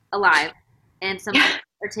alive, and some of us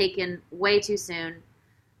are taken way too soon,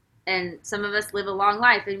 and some of us live a long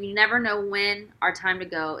life, and you never know when our time to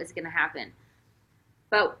go is going to happen.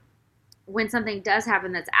 But when something does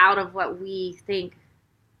happen that's out of what we think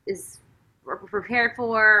is prepared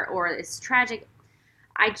for or is tragic,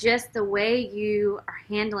 the way you are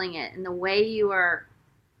handling it and the way you are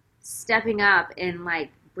stepping up and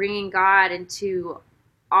like bringing God into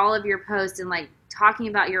all of your posts and like talking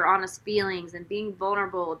about your honest feelings and being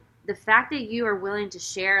vulnerable, the fact that you are willing to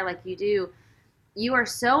share like you do, you are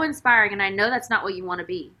so inspiring. And I know that's not what you want to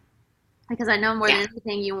be, because I know more than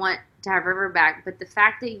anything you want to have River back. But the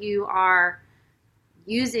fact that you are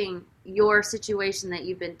using your situation that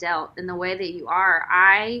you've been dealt in the way that you are,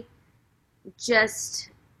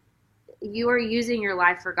 you are using your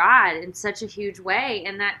life for God in such a huge way.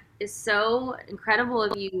 And that is so incredible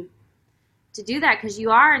of you to do that, because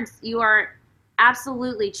you are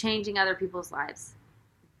absolutely changing other people's lives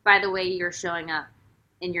by the way you're showing up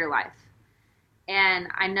in your life. And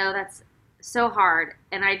I know that's so hard.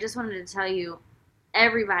 And I just wanted to tell you,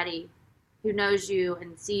 everybody who knows you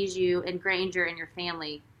and sees you and Granger and your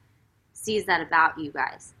family sees that about you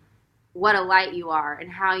guys. What a light you are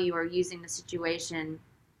and how you are using the situation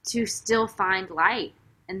to still find light.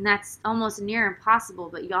 And that's almost near impossible,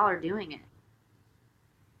 but y'all are doing it.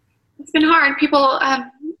 It's been hard. People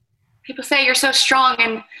say you're so strong,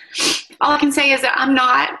 and all I can say is that I'm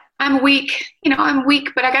not. I'm weak. I'm weak,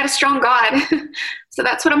 but I got a strong God. So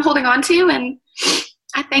that's what I'm holding on to. And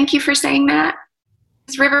I thank you for saying that.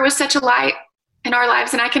 This river was such a light in our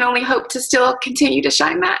lives, and I can only hope to still continue to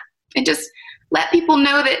shine that and just let people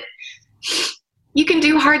know that you can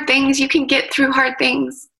do hard things. You can get through hard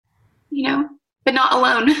things, but not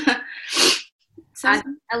alone. So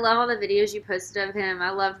I love all the videos you posted of him.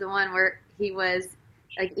 I love the one where he was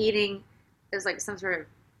like eating, it was like some sort of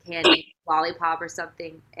candy, lollipop or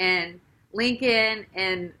something. And Lincoln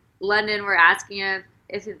and London were asking him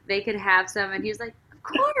if they could have some. And he was like, of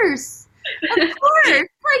course. Of course.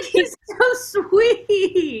 Like, he's so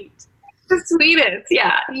sweet. The sweetest.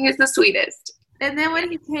 Yeah, he is the sweetest. And then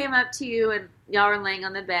when he came up to you and y'all were laying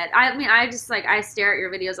on the bed, I stare at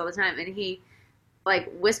your videos all the time. And he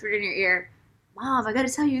like whispered in your ear, Mom, I got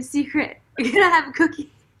to tell you a secret. You're going to have a cookie.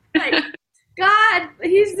 Like, God,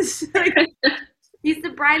 he's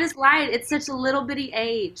the brightest light at such a little bitty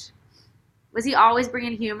age. Was he always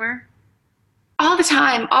bringing humor? All the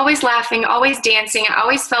time, always laughing, always dancing. I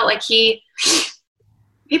always felt like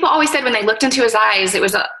people always said when they looked into his eyes, it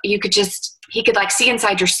was he could like see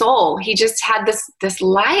inside your soul. He just had this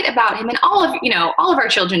light about him, and all of our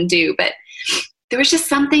children do, but there was just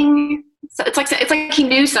something. So it's like he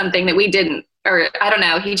knew something that we didn't, or I don't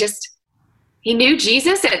know. He knew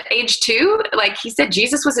Jesus at age 2. Like, he said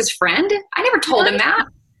Jesus was his friend. I never told him that.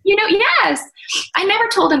 Yes, I never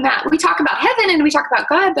told him that. We talk about heaven and we talk about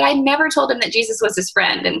God, but I never told him that Jesus was his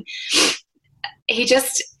friend. And he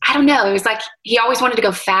just, I don't know. It was like he always wanted to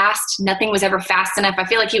go fast. Nothing was ever fast enough. I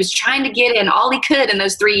feel like he was trying to get in all he could in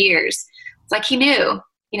those 3 years. It's like he knew,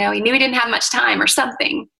 he knew he didn't have much time or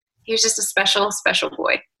something. He was just a special, special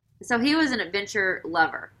boy. So he was an adventure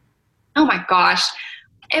lover. Oh my gosh.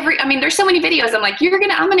 There's so many videos. I'm like, I'm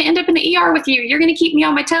going to end up in the ER with you. You're going to keep me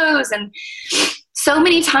on my toes. And so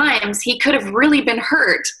many times he could have really been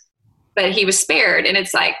hurt, but he was spared. And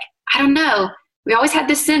it's like, I don't know. We always had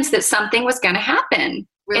this sense that something was going to happen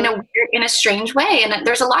in a strange way. And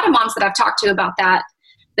there's a lot of moms that I've talked to about that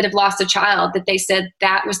have lost a child, that they said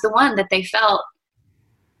that was the one that they felt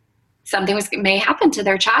something may happen to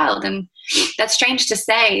their child. And that's strange to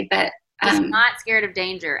say, but he's not scared of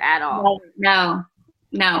danger at all. No.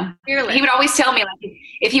 Fearless. He would always tell me, like,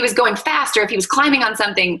 if he was going fast or if he was climbing on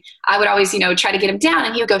something, I would always, try to get him down,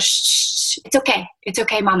 and he would go, shh, it's okay. It's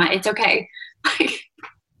okay, Mama. It's okay. Like,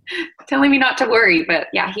 telling me not to worry. But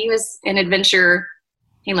yeah, he was an adventurer.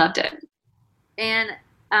 He loved it. And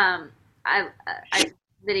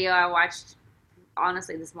video I watched,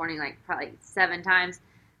 honestly, this morning, like probably 7 times,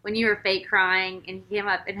 when you were fake crying and he came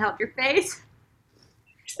up and held your face.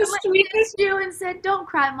 He kissed you and said, "Don't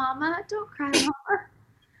cry, Mama. Don't cry, Mama."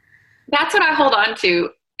 That's what I hold on to,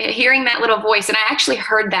 hearing that little voice. And I actually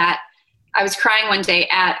heard that. I was crying one day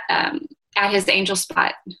at his angel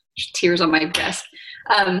spot, tears on my breast.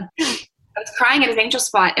 I was crying at his angel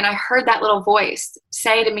spot, and I heard that little voice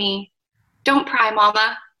say to me, "Don't cry,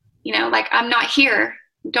 Mama. Like, I'm not here.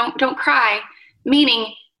 Don't cry."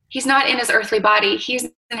 Meaning, he's not in his earthly body. He's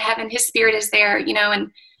in heaven. His spirit is there,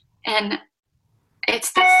 and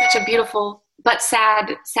that's such a beautiful but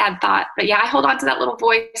sad thought. But yeah, I hold on to that little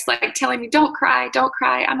voice, like, telling me, don't cry,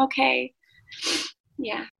 I'm okay.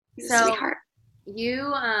 Yeah, he's a sweetheart.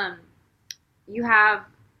 You have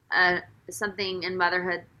something in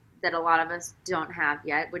motherhood that a lot of us don't have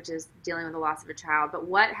yet, which is dealing with the loss of a child. But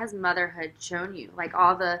what has motherhood shown you? Like,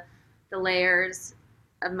 all the layers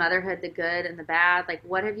of motherhood, the good and the bad. Like,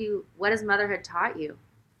 what has motherhood taught you?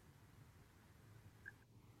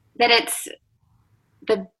 That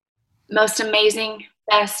the most amazing,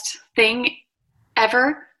 best thing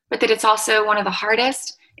ever, but that it's also one of the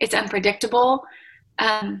hardest. It's unpredictable.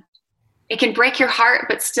 It can break your heart,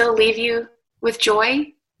 but still leave you with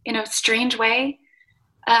joy in a strange way.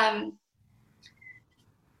 Gosh,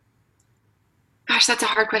 that's a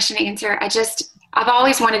hard question to answer. I've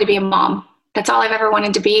always wanted to be a mom. That's all I've ever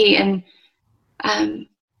wanted to be. And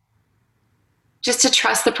just to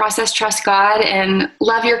trust the process, trust God, and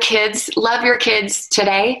love your kids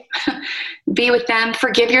today. Be with them,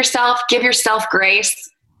 forgive yourself, give yourself grace.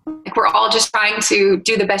 Like, we're all just trying to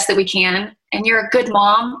do the best that we can. And you're a good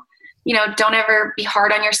mom. Don't ever be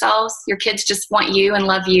hard on yourselves. Your kids just want you and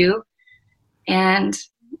love you. And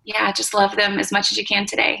yeah, just love them as much as you can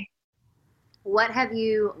today. What have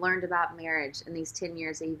you learned about marriage in these 10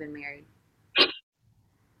 years that you've been married?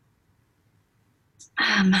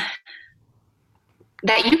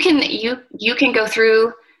 That you can go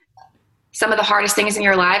through some of the hardest things in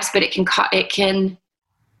your lives, but it can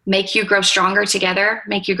make you grow stronger together,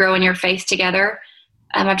 make you grow in your faith together.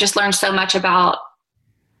 I've just learned so much about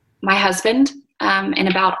my husband and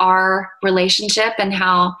about our relationship, and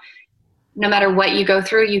how no matter what you go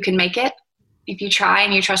through, you can make it if you try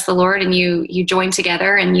and you trust the Lord and you join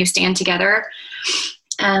together and you stand together.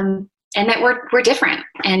 And that we're different,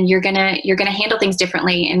 and you're gonna handle things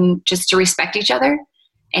differently, and just to respect each other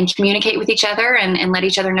and communicate with each other and let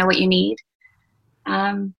each other know what you need.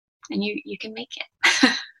 And you can make it.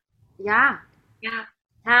 Yeah. Yeah.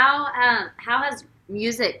 How has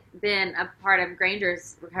music been a part of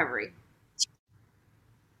Granger's recovery?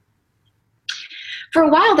 For a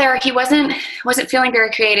while there, he wasn't feeling very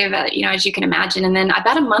creative, as you can imagine. And then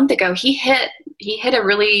about a month ago, he hit a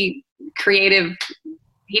really creative.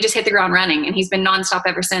 He just hit the ground running, and he's been nonstop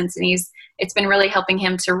ever since. And it's been really helping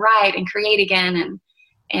him to write and create again,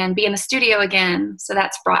 and be in the studio again. So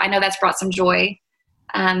I know that's brought some joy.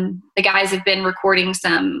 The guys have been recording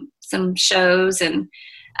some shows, and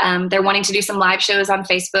they're wanting to do some live shows on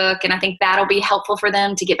Facebook. And I think that'll be helpful for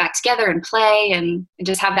them to get back together and play and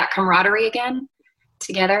just have that camaraderie again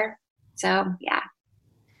together. So yeah.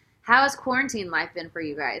 How has quarantine life been for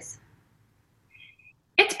you guys?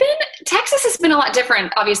 Texas has been a lot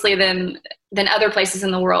different, obviously, than other places in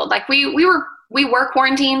the world. Like we were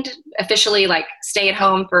quarantined officially, like stay at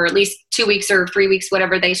home for at least 2 weeks or 3 weeks,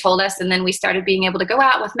 whatever they told us. And then we started being able to go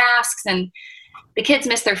out with masks, and the kids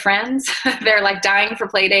miss their friends. They're like dying for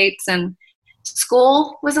play dates, and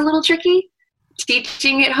school was a little tricky.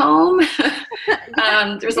 Teaching at home.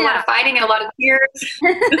 There was a lot of fighting and a lot of tears.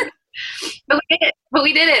 But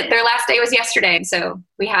we did it. Their last day was yesterday. So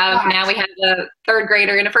we have a third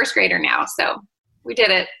grader and a first grader now. So we did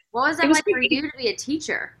it. What was it like for you to be a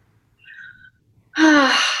teacher?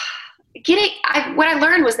 What I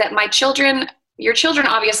learned was that your children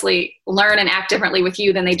obviously learn and act differently with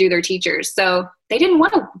you than they do their teachers. So they didn't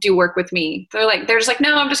want to do work with me. They're just like,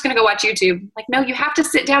 no, I'm just going to go watch YouTube. Like, no, you have to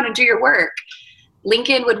sit down and do your work.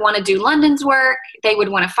 Lincoln would want to do London's work. They would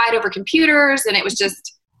want to fight over computers. And it was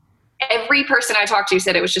just, every person I talked to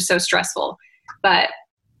said it was just so stressful. But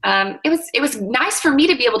it was nice for me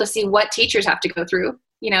to be able to see what teachers have to go through,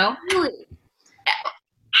 Really?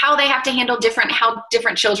 How they have to handle how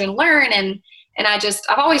different children learn. And I've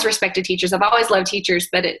always respected teachers. I've always loved teachers,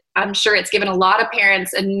 but I'm sure it's given a lot of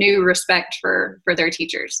parents a new respect for their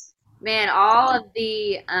teachers. Man, all of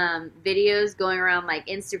the videos going around like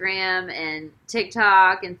Instagram and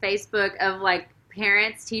TikTok and Facebook of like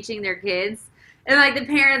parents teaching their kids, and like the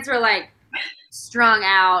parents were like strung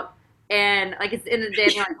out, and like it's in the day,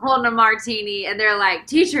 like holding a martini, and they're like,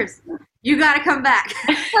 teachers, you got to come back.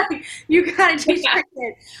 Like, you got to teach your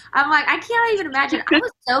kids. I'm like, I can't even imagine. I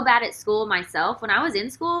was so bad at school myself when I was in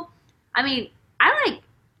school. I mean, I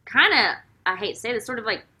hate to say this, sort of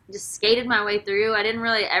like just skated my way through. I didn't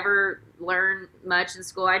really ever learn much in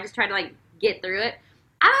school. I just tried to like get through it.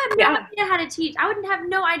 I have no idea how to teach. I wouldn't have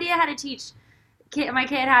no idea how to teach my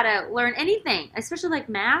kid how to learn anything, especially like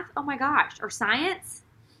math. Oh my gosh. Or science.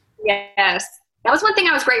 Yes. That was one thing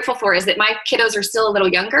I was grateful for, is that my kiddos are still a little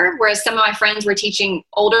younger, whereas some of my friends were teaching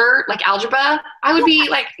older, like algebra. I would be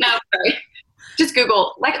like, no, sorry. Just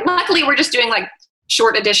Google. Like, luckily we're just doing like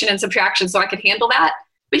short addition and subtraction, so I could handle that.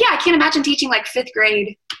 But yeah, I can't imagine teaching like 5th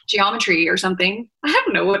grade geometry or something. I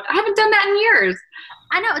haven't done that in years.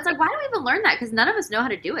 I know. It's like, why do we even learn that? Because none of us know how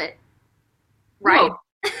to do it. Right. No.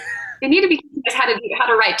 They need to be how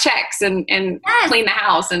to write checks and clean the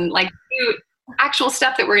house and like do actual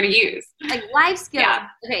stuff that we're going to use. Like life skills. Yeah.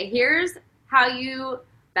 Okay, here's how you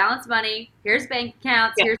balance money. Here's bank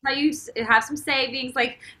accounts. Yeah. Here's how you have some savings.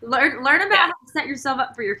 Like learn about how to set yourself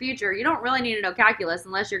up for your future. You don't really need to know calculus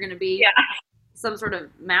unless you're going to be some sort of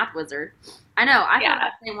math wizard. I know. I feel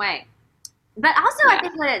the same way. But also, I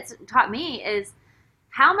think what it's taught me is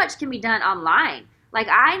how much can be done online. Like,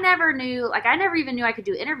 I never even knew I could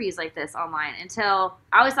do interviews like this online until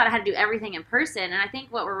I always thought I had to do everything in person. And I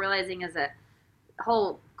think what we're realizing as a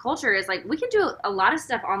whole culture is, like, we can do a lot of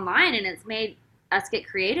stuff online, and it's made us get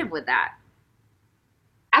creative with that.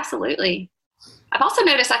 Absolutely. I've also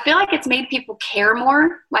noticed, I feel like it's made people care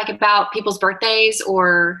more, like, about people's birthdays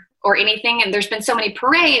or anything. And there's been so many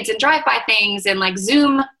parades and drive-by things and, like,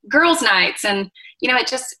 Zoom girls' nights. And, it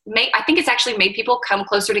just I think it's actually made people come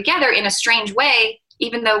closer together in a strange way,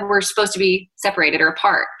 even though we're supposed to be separated or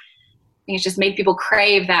apart. I think it's just made people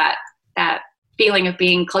crave that feeling of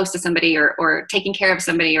being close to somebody or taking care of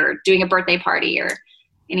somebody or doing a birthday party or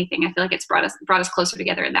anything. I feel like it's brought us closer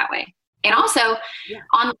together in that way. And also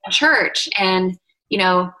online church and,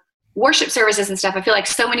 worship services and stuff. I feel like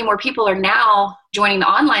so many more people are now joining the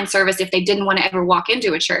online service if they didn't want to ever walk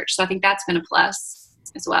into a church. So I think that's been a plus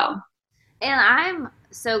as well. And I'm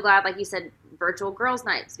so glad, like you said, virtual girls'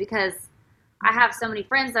 nights, because I have so many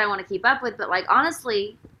friends that I want to keep up with. But, like,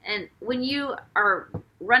 honestly, and when you are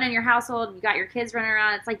running your household, you got your kids running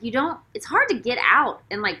around, it's like it's hard to get out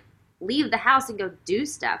and, like, leave the house and go do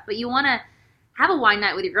stuff. But you want to have a wine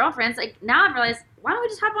night with your girlfriends. Like, now I've realized, why don't we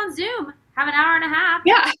just hop on Zoom, have an hour and a half,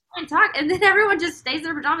 and talk, and then everyone just stays in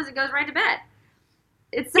their pajamas and goes right to bed.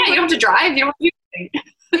 It's you don't have to drive. You don't have to do anything.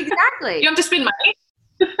 Exactly. You don't have to spend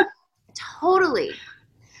money. Totally.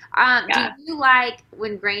 Do you like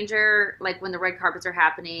when Granger, like when the red carpets are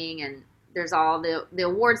happening and there's all the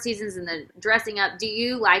award seasons and the dressing up, do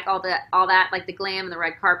you like all that, like the glam and the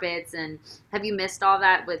red carpets, and have you missed all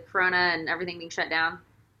that with Corona and everything being shut down?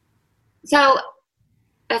 So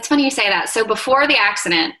that's funny you say that. So before the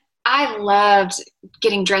accident, I loved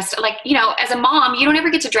getting dressed. Like, as a mom, you don't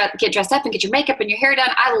ever get to get dressed up and get your makeup and your hair done.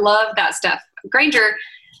 I love that stuff. Granger,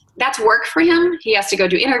 that's work for him. He has to go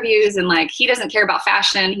do interviews and, like, he doesn't care about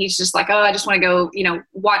fashion. He's just like, oh, I just want to go,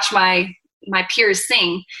 watch my peers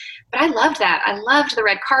sing. But I loved that. I loved the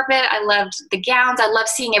red carpet. I loved the gowns. I loved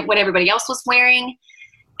seeing what everybody else was wearing.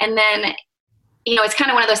 And then, it's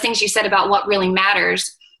kind of one of those things you said about what really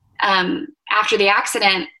matters. After the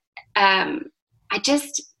accident,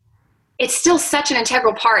 it's still such an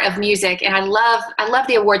integral part of music. And I love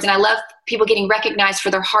the awards, and I love people getting recognized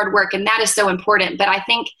for their hard work. And that is so important. But I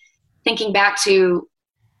think thinking back to,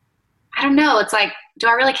 I don't know, it's like, do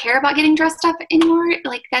I really care about getting dressed up anymore?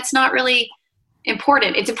 Like, that's not really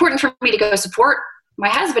important. It's important for me to go support my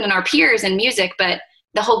husband and our peers in music, but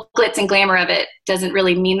the whole glitz and glamour of it doesn't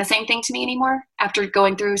really mean the same thing to me anymore after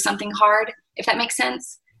going through something hard, if that makes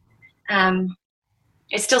sense.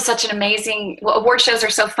 It's still such an amazing, award shows are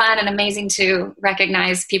so fun and amazing to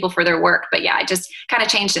recognize people for their work. But yeah, I just kind of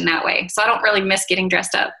changed in that way. So I don't really miss getting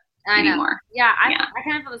dressed up anymore. Yeah, I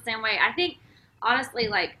kind of feel the same way. I think, honestly,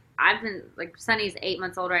 like, I've been, like, Sunny's 8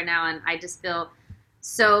 months old right now, and I just feel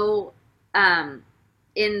so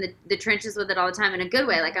in the trenches with it all the time in a good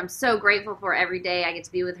way. Like, I'm so grateful for every day I get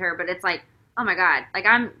to be with her, but it's like, oh my God, like,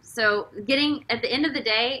 I'm so getting, at the end of the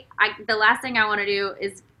day, the last thing I want to do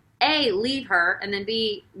is A, leave her, and then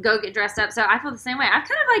B, go get dressed up. So I feel the same way. I've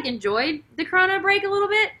kind of, like, enjoyed the Corona break a little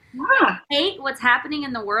bit. Yeah. I hate what's happening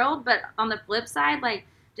in the world, but on the flip side, like,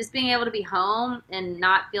 just being able to be home and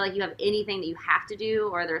not feel like you have anything that you have to do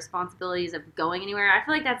or the responsibilities of going anywhere, I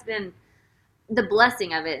feel like that's been the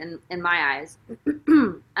blessing of it in my eyes.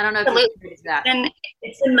 I don't know if you agree with that. And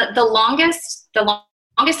it's been the longest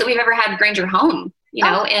that we've ever had Granger home,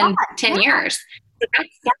 in 10 years. So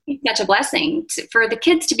that's such a blessing for the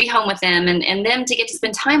kids to be home with them and them to get to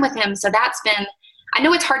spend time with him. So that's been, I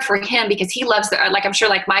know it's hard for him because he loves like, I'm sure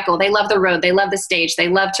like Michael, they love the road, they love the stage, they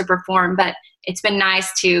love to perform, but it's been nice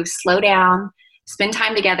to slow down, spend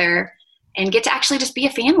time together, and get to actually just be a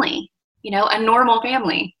family, a normal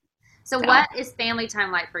family. So what is family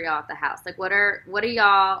time like for y'all at the house? Like, what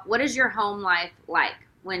is your home life like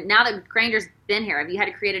now that Granger's been here? Have you had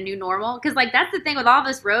to create a new normal? Because, like, that's the thing with all of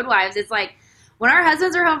us road wives. It's like, when our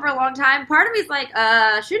husbands are home for a long time, part of me is like,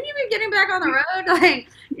 shouldn't you be getting back on the road? Like,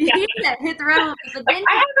 you need to hit the road a little bit. But then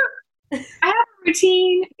I have a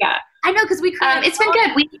routine. Yeah. I know, because we create it's been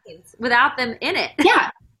good. Without them in it. Yeah.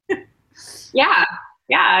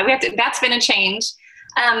 Yeah. That's been a change.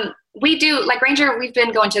 We do, like Granger, we've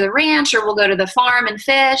been going to the ranch, or we'll go to the farm and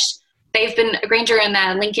fish. Granger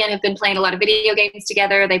and Lincoln have been playing a lot of video games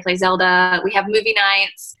together. They play Zelda. We have movie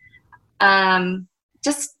nights.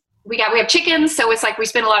 We have chickens, so it's like we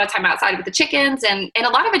spend a lot of time outside with the chickens, and a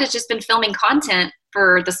lot of it has just been filming content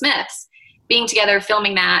for the Smiths, being together,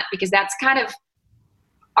 filming that, because that's kind of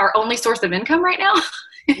our only source of income right now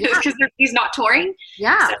because he's not touring.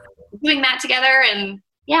 Yeah. So doing that together and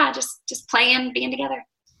just playing, being together.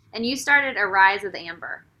 And you started A Rise with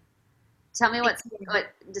Amber. Tell me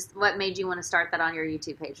what made you want to start that on your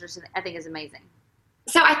YouTube page, which I think is amazing.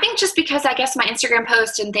 So I think just because I guess my Instagram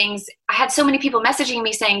posts and things, I had so many people messaging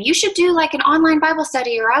me saying, you should do like an online Bible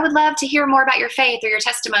study, or I would love to hear more about your faith or your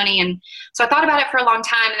testimony. And so I thought about it for a long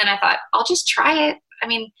time, and then I thought, I'll just try it. I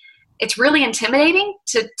mean, it's really intimidating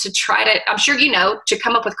to try to, I'm sure you know, to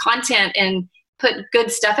come up with content and put good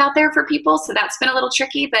stuff out there for people. So that's been a little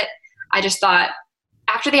tricky, but I just thought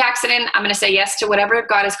after the accident, I'm going to say yes to whatever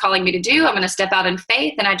God is calling me to do. I'm going to step out in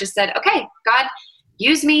faith. And I just said, okay, God,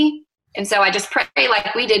 use me. And so I just pray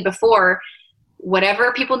like we did before,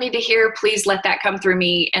 whatever people need to hear, please let that come through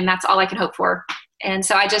me. And that's all I can hope for. And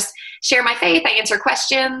so I just share my faith. I answer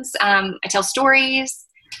questions. I tell stories.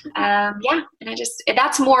 And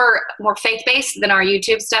that's more faith-based than our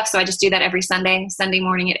YouTube stuff. So I just do that every Sunday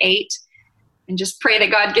morning at 8, and just pray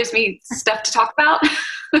that God gives me stuff to talk about.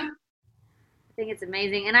 I think it's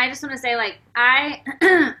amazing. And I just want to say, like, I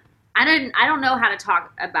don't know how to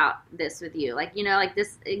talk about this with you. Like, you know, like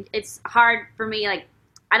this, it's hard for me. Like,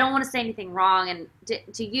 I don't want to say anything wrong. And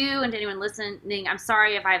to you and to anyone listening, I'm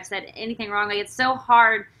sorry if I've said anything wrong. Like, it's so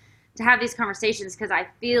hard to have these conversations because I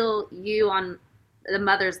feel you on the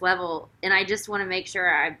mother's level. And I just want to make sure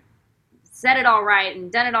I've said it all right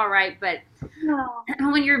and done it all right. But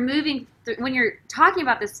when you're when you're talking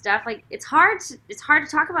about this stuff, like, it's hard to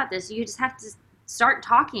talk about this. You just have to start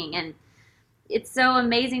talking. And it's so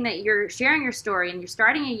amazing that you're sharing your story and you're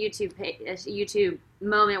starting a YouTube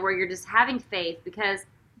moment where you're just having faith, because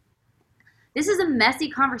this is a messy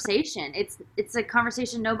conversation. It's a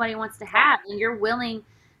conversation nobody wants to have, and you're willing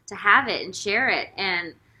to have it and share it.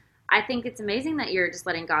 And I think it's amazing that you're just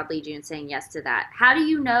letting God lead you and saying yes to that. How do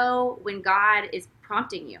you know when God is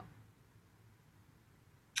prompting you?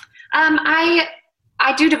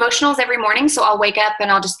 I do devotionals every morning, so I'll wake up and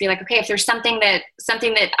I'll just be like, okay, if there's something that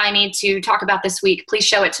I need to talk about this week, please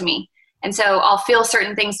show it to me. And so I'll feel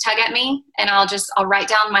certain things tug at me, and I'll write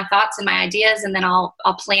down my thoughts and my ideas, and then I'll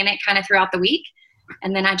plan it kind of throughout the week.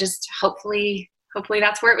 And then I just hopefully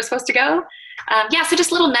that's where it was supposed to go. So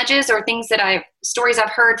just little nudges or stories I've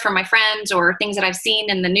heard from my friends, or things that I've seen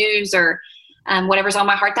in the news, or whatever's on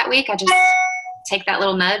my heart that week. I just take that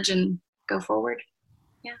little nudge and go forward.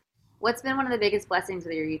 What's been one of the biggest blessings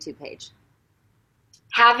with your YouTube page?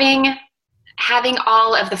 Having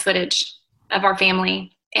all of the footage of our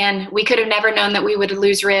family. And we could have never known that we would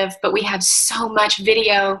lose Riv, but we have so much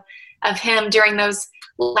video of him during those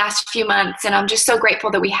last few months. And I'm just so grateful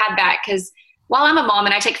that we had that, because while I'm a mom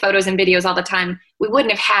and I take photos and videos all the time, we wouldn't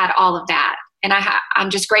have had all of that. And I'm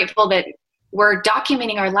just grateful that we're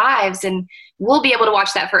documenting our lives, and we'll be able to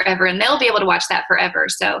watch that forever, and they'll be able to watch that forever.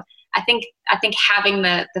 So I think having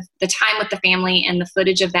the time with the family and the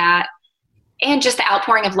footage of that, and just the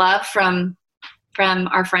outpouring of love from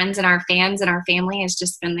our friends and our fans and our family, has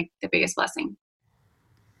just been the biggest blessing.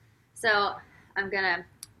 So I'm going to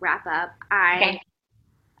wrap up. I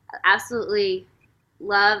absolutely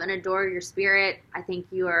love and adore your spirit. I think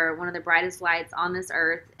you are one of the brightest lights on this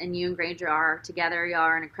earth, and you and Granger are together. You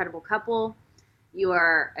are an incredible couple. You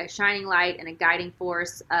are a shining light and a guiding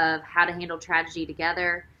force of how to handle tragedy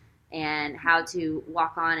together and how to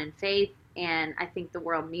walk on in faith. And I think the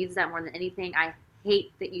world needs that more than anything. I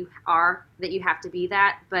hate that you have to be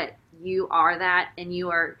that, but you are that, and you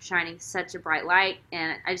are shining such a bright light.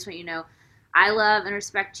 And I just want you to know, I love and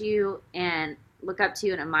respect you and look up to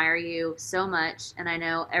you and admire you so much. And I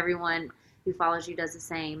know everyone who follows you does the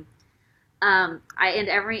same. I end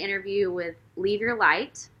every interview with leave your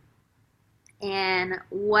light. And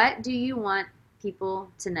what do you want people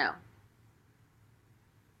to know?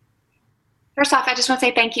 First off, I just want to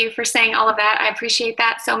say thank you for saying all of that. I appreciate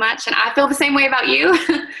that so much. And I feel the same way about you.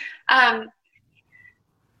 I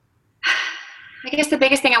guess the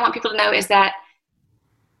biggest thing I want people to know is that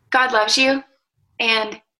God loves you,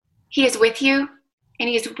 and He is with you, and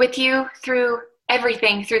He is with you through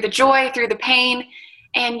everything, through the joy, through the pain,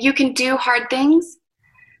 and you can do hard things.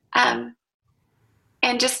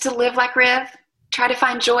 And just to live like Riv, try to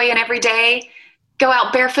find joy in every day. Go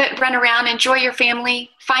out barefoot, run around, enjoy your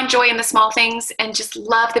family, find joy in the small things, and just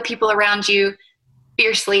love the people around you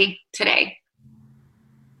fiercely today.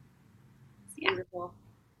 Yeah. Beautiful.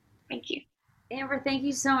 Thank you. Amber, thank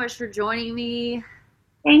you so much for joining me.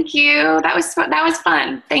 Thank you. That was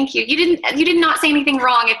fun. Thank you. You did not say anything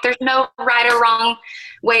wrong. If there's no right or wrong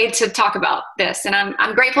way to talk about this, and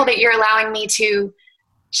I'm grateful that you're allowing me to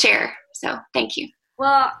share. So thank you.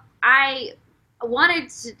 Well, I wanted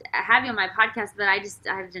to have you on my podcast, but I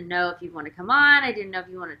didn't know if you want to come on. I didn't know if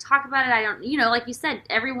you want to talk about it. I don't, like you said,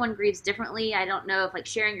 everyone grieves differently. I don't know if like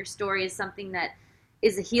sharing your story is something that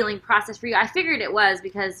is a healing process for you. I figured it was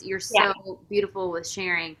because you're so beautiful with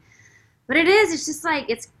sharing, but it's just like,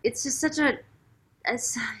 it's just such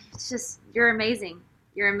it's just, you're amazing.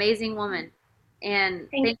 You're an amazing woman. And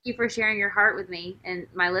thank you for sharing your heart with me and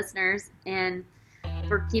my listeners, and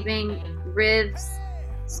for keeping Riv's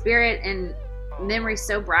spirit and memory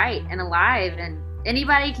so bright and alive. And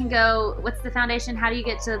anybody can go, what's the foundation? How do you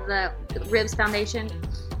get to the Riv's Foundation?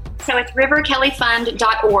 So it's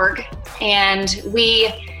riverkellyfund.org, and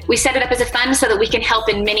we set it up as a fund so that we can help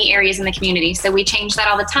in many areas in the community. So we change that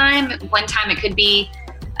all the time. One time it could be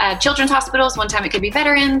children's hospitals, one time it could be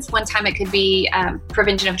veterans, one time it could be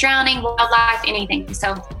prevention of drowning, wildlife, anything.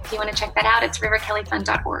 So if you want to check that out, it's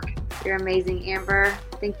riverkellyfund.org. You're amazing, Amber.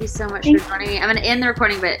 Thank you so much for joining me. I'm going to end the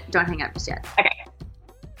recording, but don't hang up just yet. Okay.